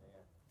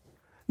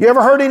 You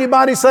ever heard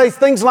anybody say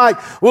things like,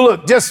 well,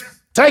 look, just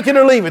take it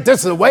or leave it. This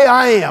is the way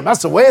I am.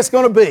 That's the way it's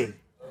going to be.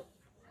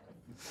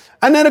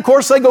 And then, of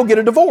course, they go get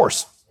a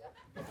divorce.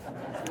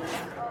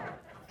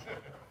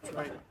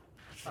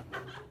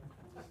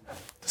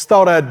 Just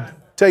thought I'd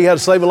tell you how to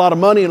save a lot of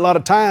money, a lot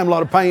of time, a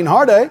lot of pain,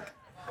 heartache.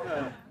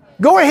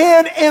 Go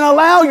ahead and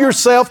allow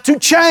yourself to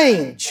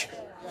change.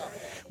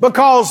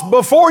 Because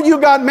before you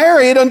got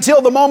married,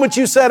 until the moment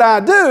you said,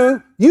 I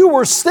do, you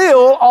were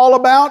still all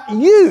about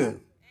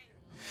you.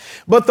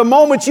 But the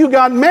moment you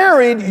got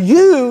married,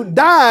 you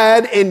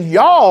died and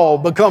y'all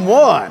become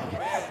one.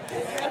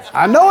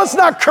 I know it's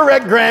not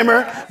correct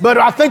grammar, but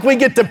I think we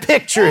get the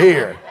picture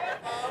here.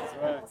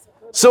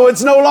 So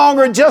it's no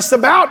longer just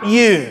about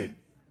you.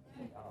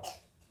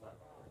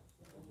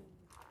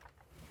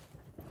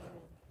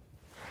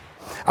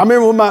 I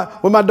remember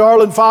when my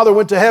darling father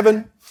went to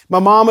heaven, my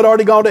mom had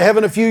already gone to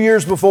heaven a few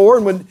years before,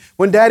 and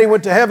when Daddy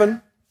went to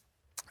heaven,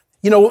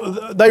 you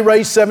know, they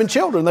raised 7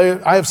 children.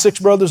 I have 6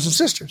 brothers and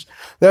sisters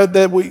that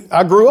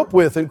I grew up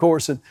with, of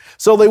course. And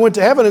so they went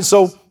to heaven. And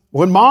so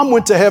when Mom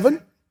went to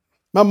heaven,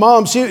 my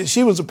mom,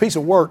 she was a piece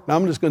of work. Now,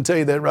 I'm just going to tell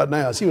you that right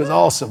now. She was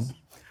awesome.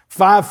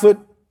 5 foot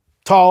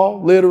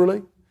tall,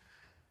 literally,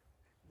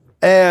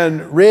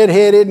 and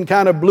red-headed and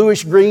kind of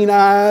bluish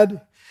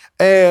green-eyed,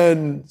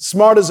 and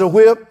smart as a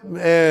whip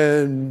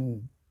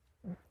and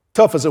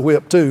tough as a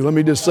whip, too. Let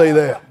me just say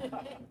that.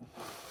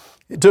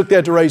 It took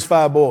that to raise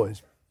 5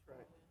 boys.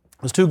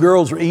 Those 2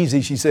 girls were easy,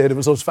 she said. It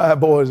was those 5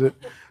 boys that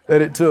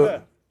it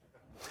took.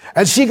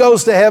 And she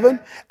goes to heaven.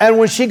 And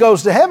when she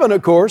goes to heaven,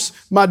 of course,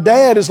 my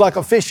dad is like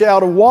a fish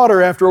out of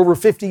water after over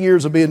 50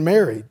 years of being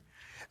married.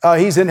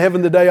 He's in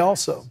heaven today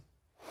also.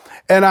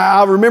 And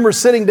I remember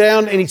sitting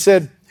down and he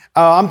said,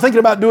 I'm thinking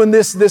about doing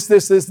this.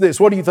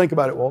 What do you think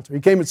about it, Walter?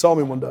 He came and saw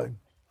me one day.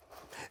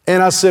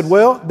 And I said,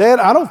 well, Dad,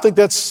 I don't think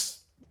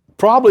that's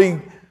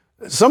probably,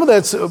 some of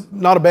that's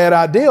not a bad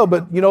idea,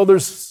 but you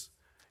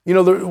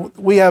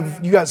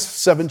got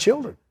 7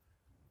 children.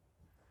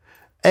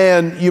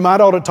 And you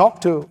might ought to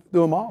talk to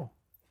them all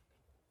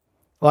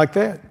like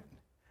that.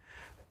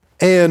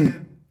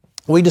 And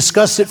we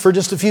discussed it for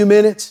just a few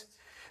minutes.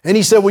 And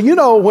he said,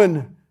 well,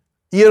 when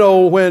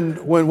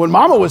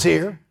Mama was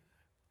here,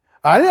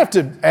 I didn't have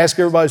to ask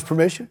everybody's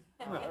permission.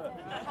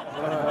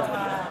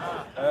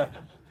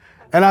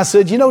 And I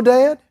said,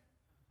 Dad,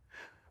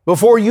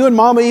 before you and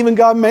Mama even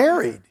got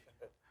married,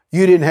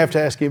 you didn't have to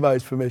ask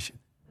anybody's permission.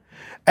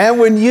 And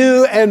when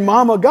you and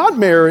Mama got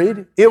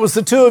married, it was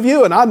the 2 of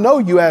you, and I know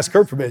you asked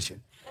her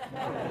permission.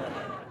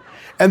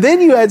 And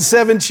then you had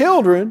 7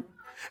 children,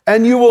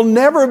 and you will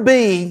never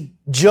be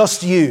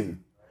just you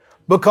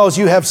because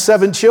you have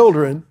 7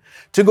 children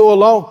to go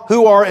along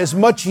who are as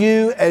much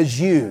you as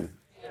you.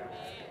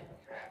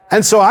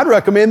 And so I'd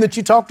recommend that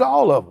you talk to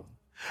all of them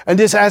and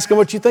just ask them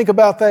what you think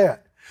about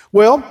that.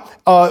 Well,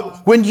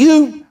 when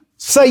you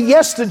say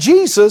yes to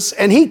Jesus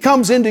and He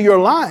comes into your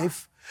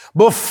life,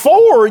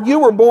 before you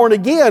were born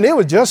again, it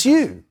was just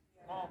you.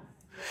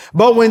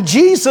 But when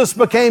Jesus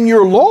became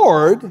your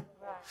Lord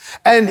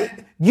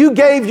and you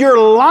gave your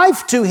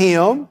life to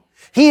Him,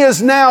 He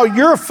is now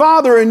your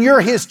Father and you're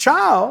His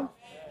child.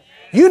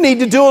 You need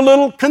to do a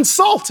little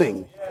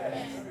consulting.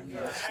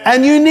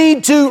 And you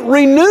need to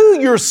renew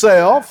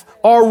yourself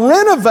or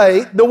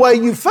renovate the way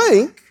you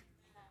think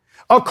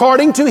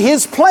according to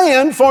His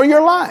plan for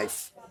your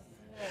life.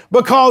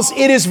 Because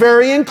it is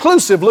very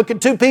inclusive. Look at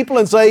 2 people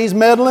and say, he's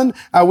meddling.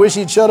 I wish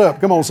he'd shut up.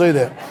 Come on, say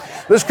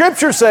that. The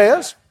Scripture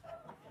says,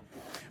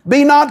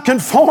 be not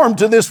conformed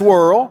to this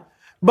world,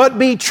 but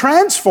be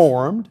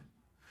transformed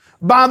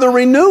by the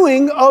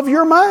renewing of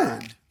your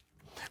mind.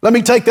 Let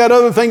me take that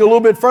other thing a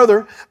little bit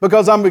further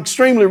because I'm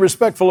extremely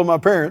respectful of my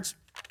parents.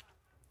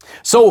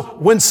 So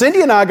when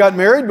Cindy and I got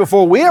married,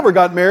 before we ever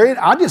got married,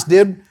 I just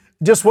did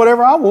just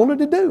whatever I wanted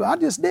to do. I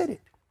just did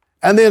it.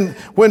 And then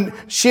when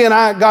she and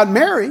I got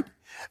married,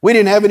 we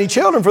didn't have any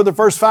children for the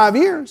first 5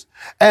 years.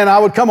 And I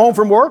would come home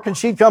from work and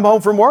she'd come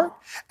home from work.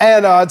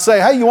 And I'd say,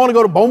 hey, you want to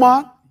go to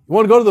Beaumont? You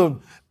want to go to the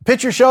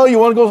picture show? You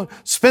want to go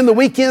spend the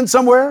weekend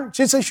somewhere?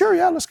 She'd say, sure,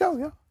 yeah, let's go,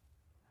 yeah.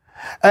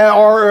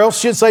 Or else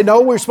she'd say,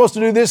 no, we're supposed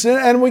to do this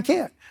and we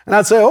can't. And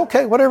I'd say,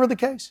 okay, whatever the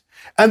case.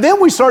 And then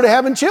we started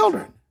having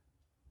children.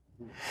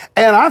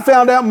 And I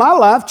found out my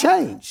life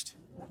changed.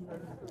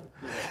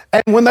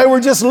 And when they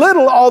were just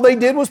little, all they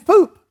did was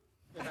poop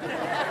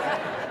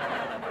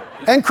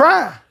and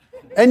cry.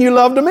 And you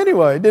loved them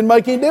anyway. It didn't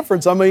make any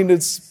difference. I mean,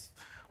 there's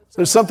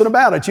something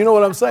about it. You know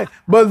what I'm saying?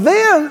 But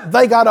then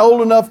they got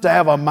old enough to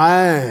have a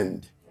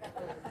mind.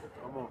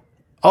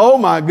 Oh,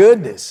 my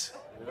goodness.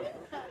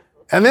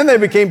 And then they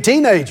became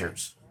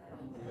teenagers.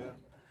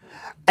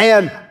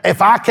 And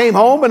if I came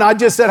home and I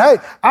just said, hey,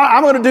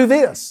 I'm going to do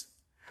this,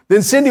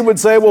 then Cindy would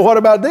say, well, what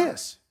about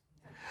this?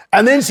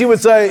 And then she would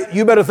say,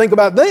 you better think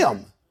about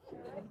them.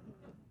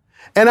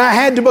 And I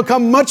had to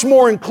become much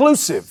more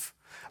inclusive.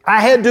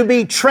 I had to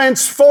be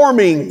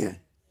transforming.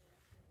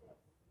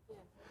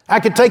 I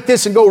could take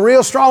this and go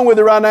real strong with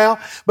it right now.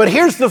 But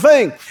here's the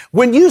thing.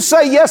 When you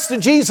say yes to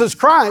Jesus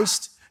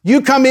Christ,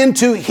 you come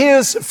into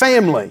His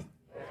family.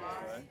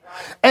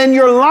 And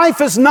your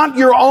life is not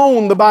your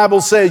own, the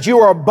Bible says. You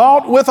are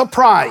bought with a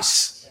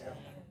price.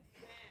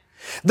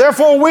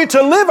 Therefore, we're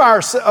to live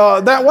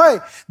that way.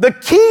 The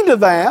key to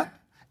that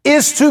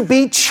is to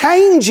be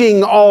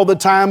changing all the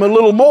time a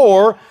little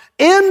more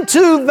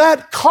into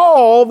that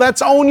call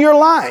that's on your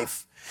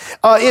life.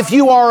 If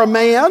you are a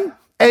man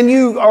and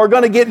you are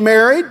going to get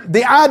married,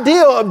 the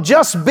idea of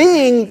just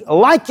being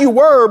like you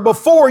were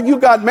before you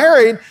got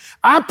married,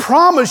 I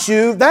promise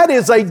you that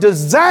is a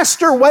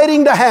disaster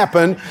waiting to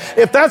happen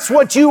if that's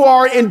what you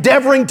are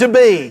endeavoring to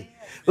be.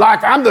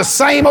 Like, I'm the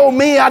same old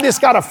me, I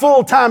just got a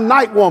full-time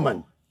night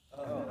woman.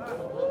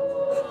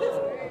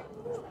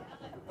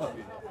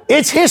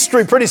 It's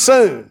history pretty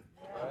soon.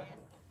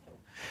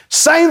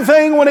 Same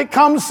thing when it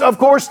comes, of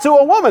course, to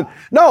a woman.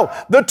 No,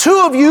 the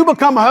two of you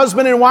become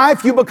husband and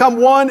wife. You become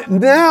one.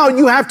 Now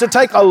you have to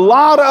take a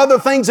lot of other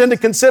things into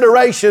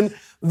consideration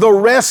the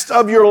rest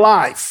of your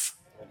life.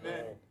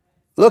 Amen.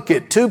 Look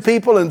at two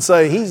people and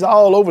say, he's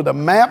all over the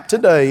map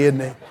today, isn't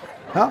he?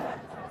 Huh?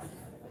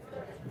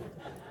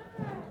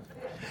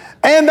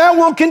 And that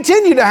will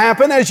continue to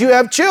happen as you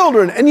have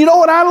children. And you know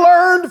what I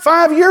learned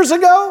 5 years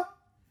ago?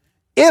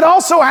 It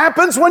also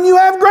happens when you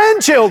have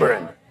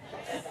grandchildren.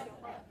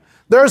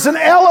 There's an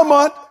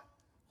element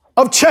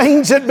of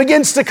change that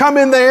begins to come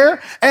in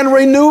there and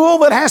renewal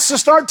that has to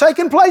start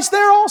taking place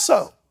there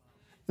also.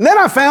 And then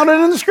I found it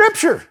in the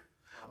Scripture.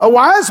 A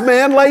wise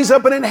man lays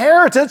up an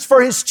inheritance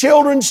for his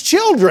children's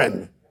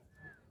children.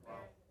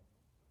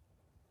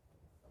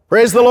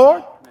 Praise the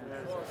Lord.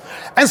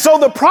 And so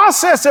the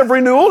process of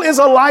renewal is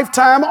a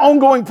lifetime,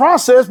 ongoing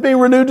process, being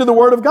renewed to the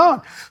Word of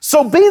God.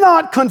 So be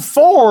not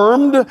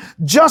conformed,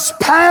 just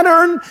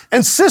pattern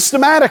and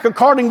systematic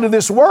according to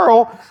this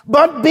world,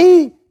 but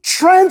be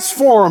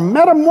transformed,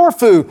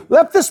 metamorpho.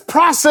 Let this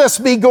process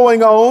be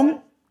going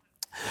on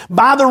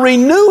by the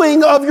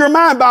renewing of your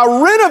mind, by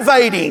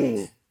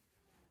renovating.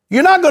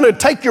 You're not going to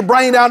take your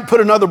brain out and put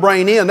another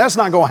brain in. That's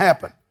not going to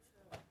happen.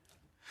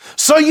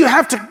 So you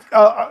have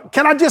to,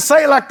 can I just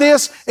say it like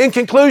this? In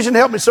conclusion,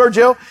 help me,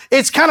 Sergio.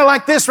 It's kind of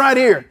like this right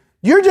here.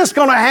 You're just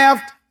going to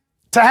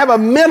have a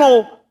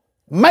mental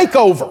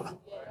makeover,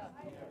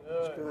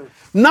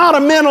 not a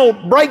mental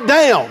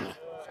breakdown.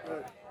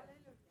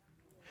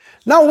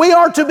 No, we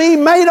are to be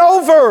made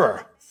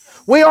over.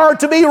 We are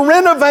to be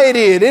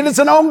renovated. It is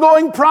an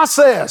ongoing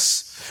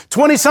process.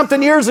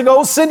 20-something years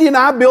ago, Cindy and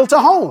I built a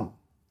home.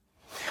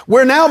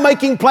 We're now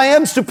making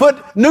plans to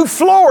put new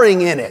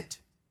flooring in it.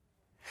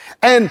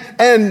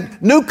 And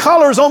new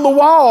colors on the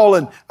wall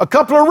and a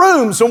couple of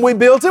rooms. When we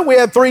built it, we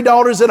had 3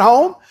 daughters at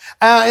home.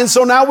 And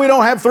so now we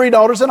don't have 3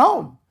 daughters at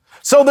home.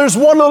 So there's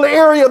one little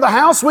area of the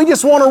house. We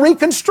just want to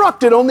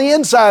reconstruct it on the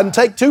inside and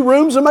take 2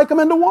 rooms and make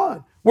them into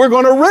one. We're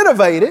going to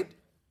renovate it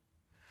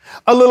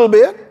a little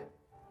bit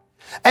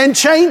and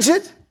change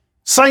it.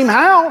 Same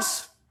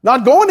house,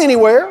 not going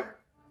anywhere.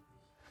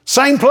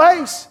 Same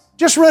place,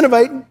 just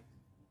renovating.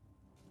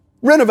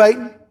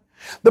 Renovating.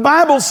 The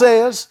Bible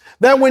says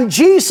that when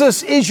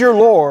Jesus is your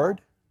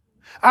Lord,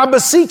 I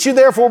beseech you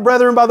therefore,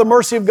 brethren, by the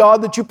mercy of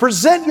God, that you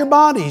present your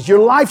bodies, your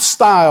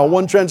lifestyle,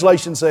 one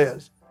translation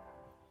says,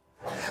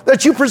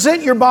 that you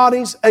present your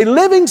bodies a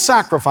living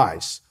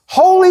sacrifice,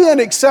 holy and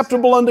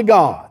acceptable unto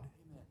God,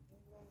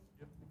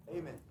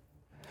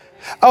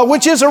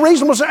 which is a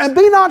reasonable, and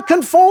be not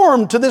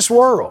conformed to this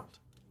world,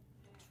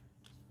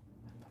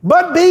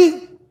 but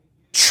be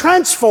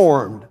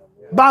transformed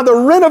by the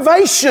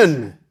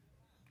renovation.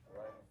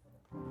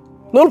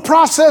 Little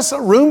process,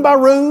 room by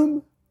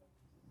room,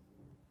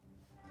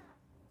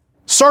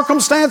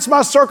 circumstance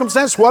by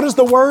circumstance. What does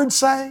the Word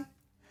say?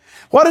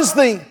 What is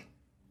the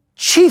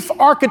chief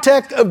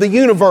architect of the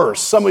universe?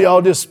 Some of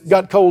y'all just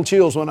got cold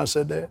chills when I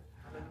said that.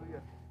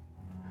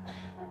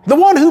 The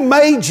one who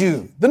made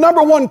you, the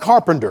number one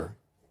carpenter.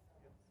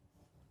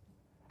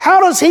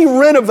 How does He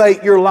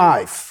renovate your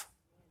life?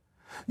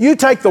 You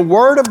take the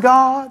Word of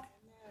God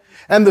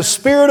and the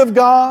Spirit of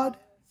God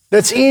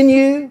that's in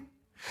you,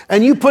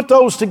 and you put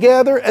those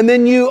together, and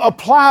then you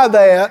apply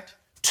that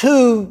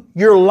to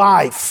your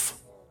life.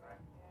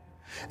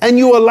 And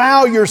you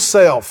allow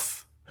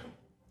yourself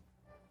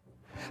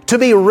to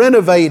be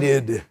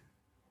renovated.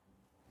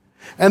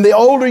 And the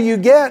older you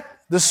get,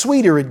 the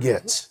sweeter it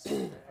gets.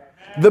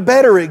 The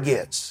better it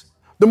gets.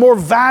 The more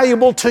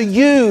valuable to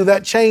you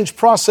that change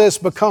process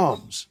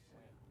becomes.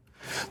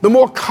 The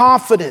more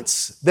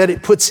confidence that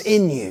it puts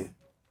in you.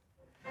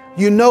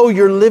 You know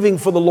you're living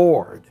for the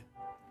Lord.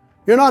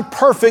 You're not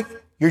perfect.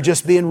 You're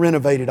just being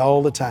renovated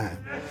all the time.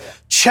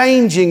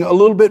 Changing a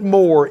little bit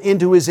more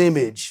into His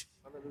image.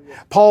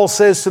 Paul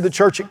says to the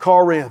church at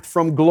Corinth,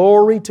 from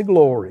glory to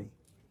glory,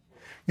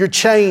 you're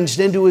changed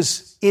into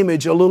His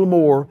image a little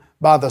more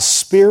by the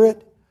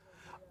Spirit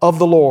of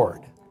the Lord.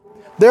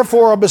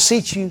 Therefore, I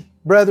beseech you,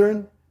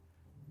 brethren,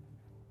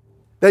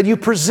 that you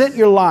present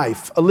your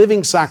life a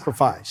living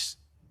sacrifice,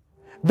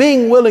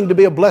 being willing to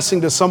be a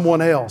blessing to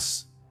someone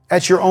else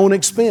at your own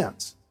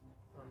expense.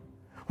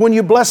 When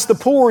you bless the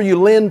poor, you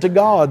lend to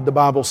God, the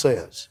Bible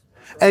says,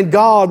 and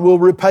God will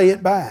repay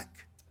it back.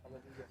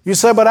 You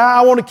say, but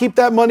I want to keep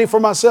that money for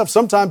myself.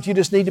 Sometimes you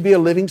just need to be a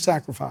living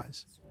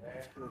sacrifice.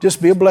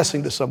 Just be a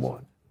blessing to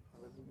someone.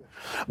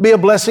 Be a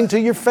blessing to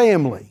your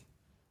family.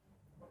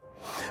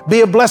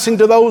 Be a blessing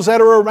to those that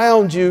are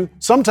around you,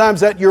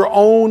 sometimes at your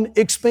own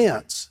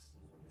expense.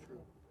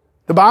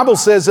 The Bible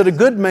says that a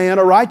good man,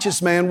 a righteous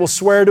man, will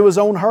swear to his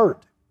own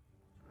hurt.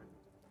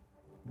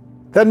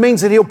 That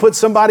means that he'll put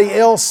somebody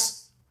else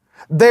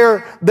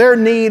their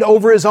need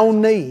over his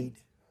own need.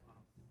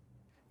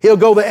 He'll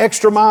go the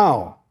extra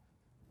mile.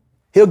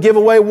 He'll give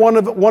away one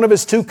of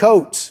his 2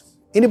 coats.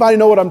 Anybody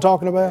know what I'm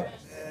talking about?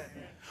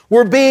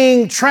 We're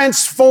being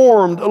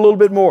transformed a little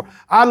bit more.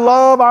 I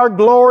love our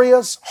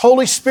glorious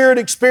Holy Spirit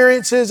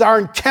experiences, our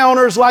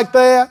encounters like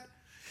that.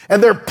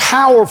 And they're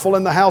powerful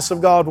in the house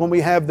of God when we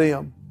have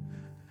them.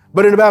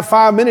 But in about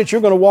 5 minutes,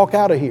 you're going to walk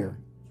out of here.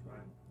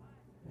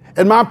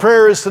 And my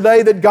prayer is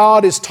today that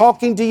God is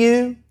talking to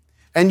you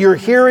and you're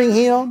hearing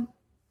Him.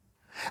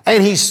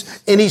 And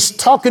He's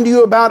talking to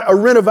you about a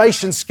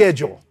renovation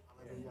schedule.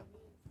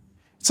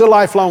 It's a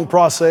lifelong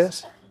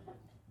process.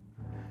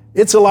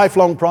 It's a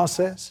lifelong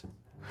process.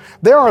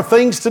 There are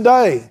things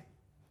today,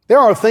 there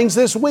are things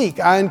this week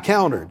I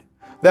encountered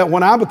that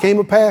when I became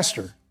a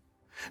pastor,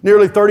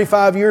 nearly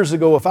 35 years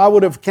ago, if I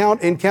would have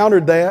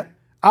encountered that,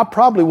 I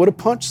probably would have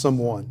punched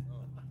someone.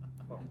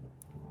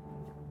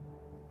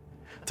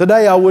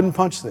 Today, I wouldn't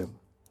punch them.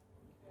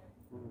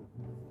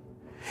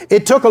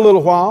 It took a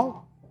little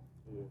while,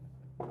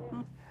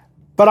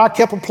 but I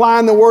kept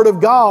applying the Word of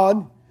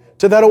God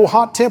to that old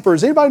hot temper.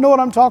 Does anybody know what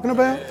I'm talking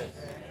about?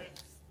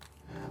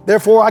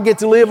 Therefore, I get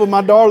to live with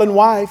my darling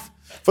wife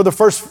for the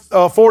first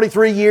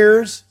 43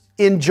 years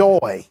in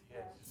joy.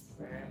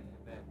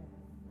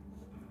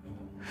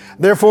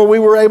 Therefore, we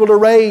were able to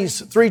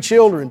raise 3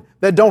 children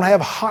that don't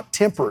have hot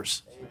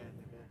tempers.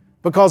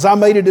 Because I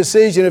made a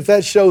decision, if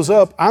that shows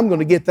up, I'm going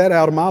to get that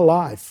out of my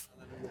life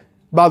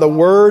by the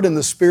Word and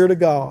the Spirit of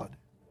God.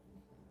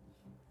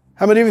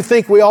 How many of you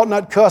think we ought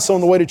not cuss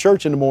on the way to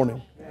church in the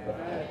morning?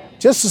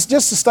 Just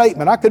a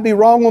statement. I could be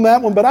wrong on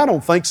that one, but I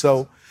don't think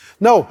so.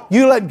 No,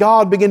 you let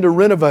God begin to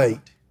renovate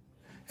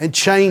and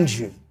change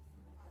you.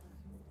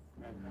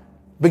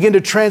 Begin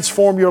to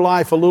transform your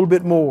life a little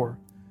bit more.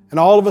 And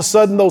all of a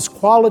sudden, those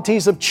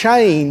qualities of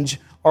change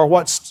are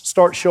what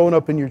start showing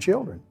up in your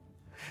children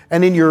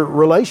and in your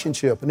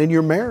relationship and in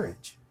your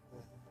marriage.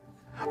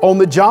 On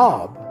the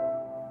job.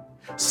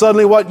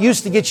 Suddenly what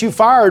used to get you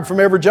fired from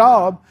every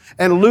job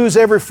and lose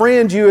every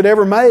friend you had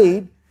ever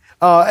made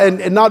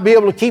and not be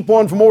able to keep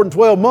one for more than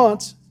 12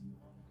 months,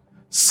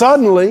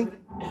 suddenly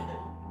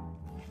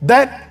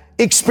that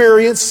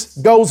experience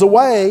goes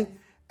away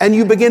and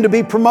you begin to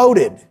be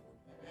promoted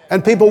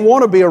and people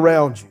want to be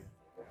around you.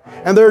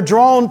 And they're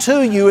drawn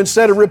to you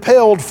instead of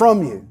repelled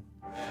from you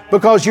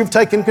because you've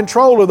taken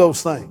control of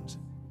those things.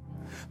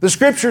 The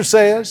Scripture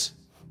says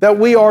that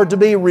we are to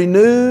be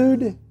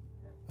renewed,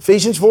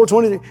 Ephesians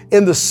 4:23,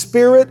 in the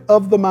spirit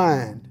of the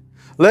mind.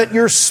 Let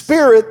your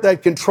spirit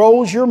that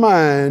controls your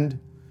mind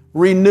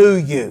renew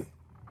you.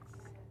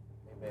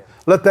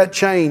 Let that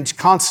change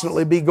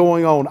constantly be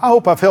going on. I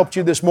hope I've helped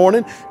you this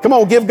morning. Come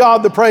on, give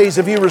God the praise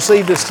if you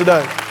received this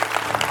today.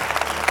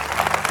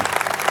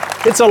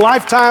 It's a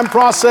lifetime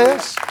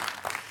process,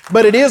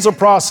 but it is a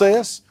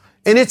process,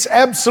 and it's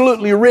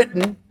absolutely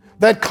written.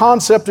 That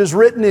concept is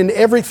written in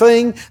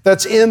everything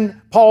that's in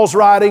Paul's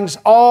writings,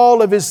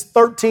 all of his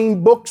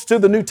 13 books to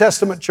the New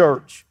Testament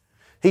church.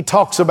 He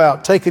talks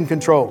about taking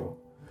control.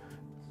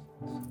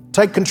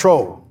 Take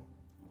control.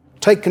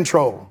 Take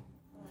control.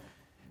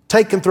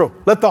 Take control.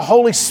 Let the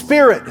Holy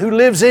Spirit who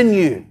lives in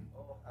you,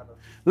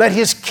 let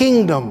His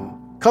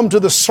kingdom come to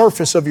the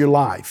surface of your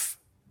life.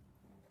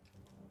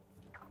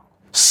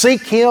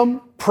 Seek Him,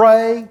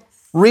 pray,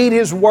 read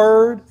His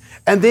Word,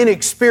 and then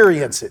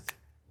experience it.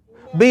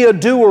 Be a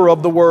doer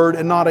of the Word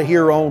and not a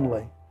hearer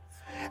only.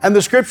 And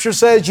the Scripture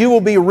says you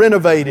will be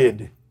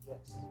renovated.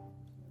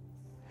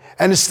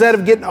 And instead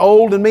of getting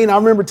old and mean, I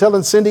remember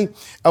telling Cindy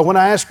when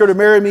I asked her to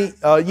marry me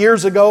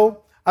years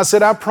ago, I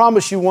said, I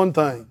promise you one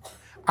thing.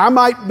 I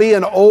might be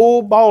an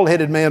old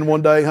bald-headed man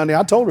one day, honey.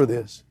 I told her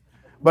this.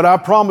 But I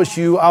promise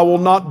you, I will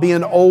not be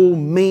an old,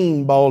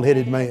 mean,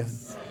 bald-headed man.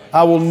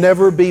 I will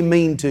never be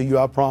mean to you,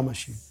 I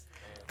promise you.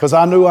 Because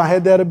I knew I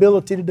had that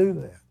ability to do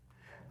that.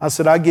 I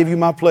said, I give you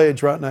my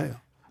pledge right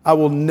now. I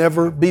will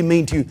never be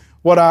mean to you.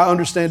 What I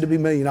understand to be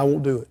mean, I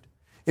won't do it.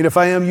 And if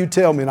I am, you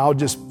tell me and I'll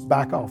just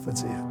back off.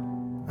 That's it.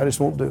 I just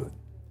won't do it.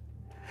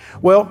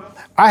 Well,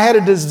 I had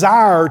a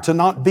desire to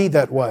not be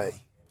that way.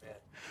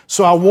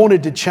 So I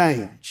wanted to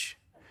change.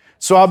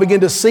 So I began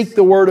to seek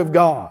the Word of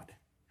God.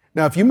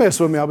 Now, if you mess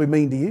with me, I'll be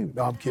mean to you.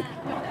 No, I'm kidding.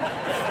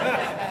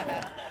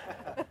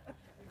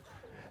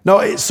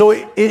 No, so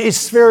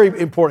it's very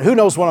important. Who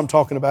knows what I'm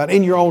talking about?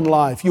 In your own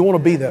life, you want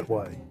to be that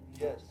way.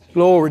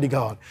 Glory to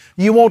God.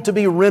 You want to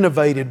be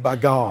renovated by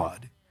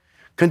God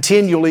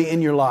continually in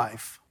your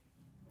life.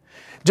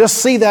 Just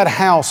see that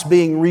house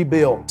being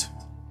rebuilt,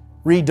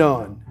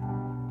 redone,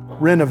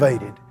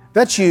 renovated.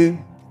 That's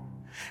you.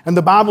 And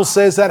the Bible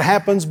says that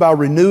happens by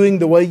renewing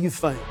the way you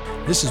think.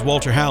 This is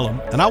Walter Hallam,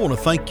 and I want to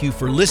thank you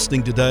for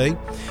listening today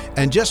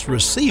and just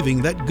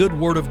receiving that good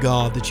Word of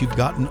God that you've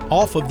gotten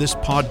off of this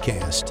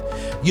podcast.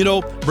 You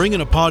know,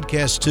 bringing a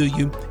podcast to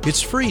you,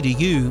 it's free to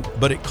you,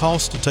 but it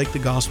costs to take the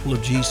gospel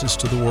of Jesus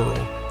to the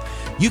world.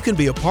 You can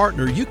be a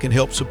partner. You can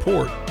help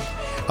support.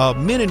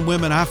 Men and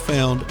women I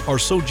found are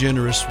so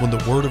generous when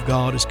the Word of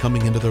God is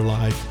coming into their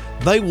life.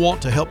 They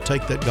want to help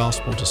take that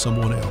gospel to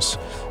someone else.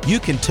 You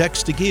can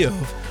text to give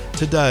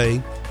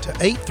today to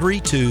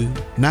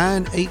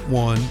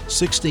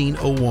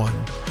 832-981-1601.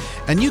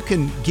 And you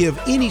can give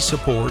any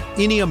support,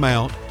 any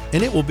amount,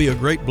 and it will be a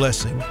great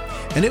blessing.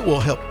 And it will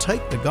help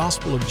take the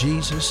gospel of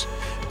Jesus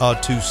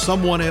to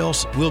someone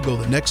else. We'll go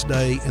the next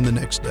day and the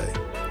next day.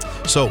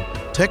 So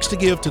text to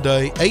give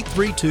today,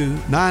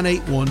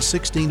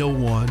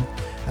 832-981-1601.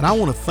 And I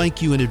want to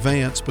thank you in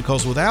advance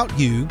because without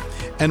you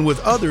And with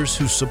others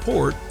who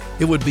support,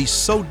 it would be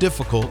so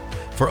difficult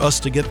for us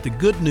to get the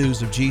good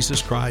news of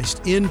Jesus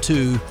Christ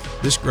into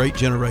this great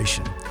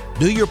generation.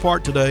 Do your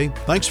part today.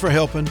 Thanks for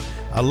helping.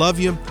 I love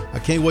you. I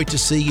can't wait to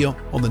see you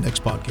on the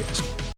next podcast.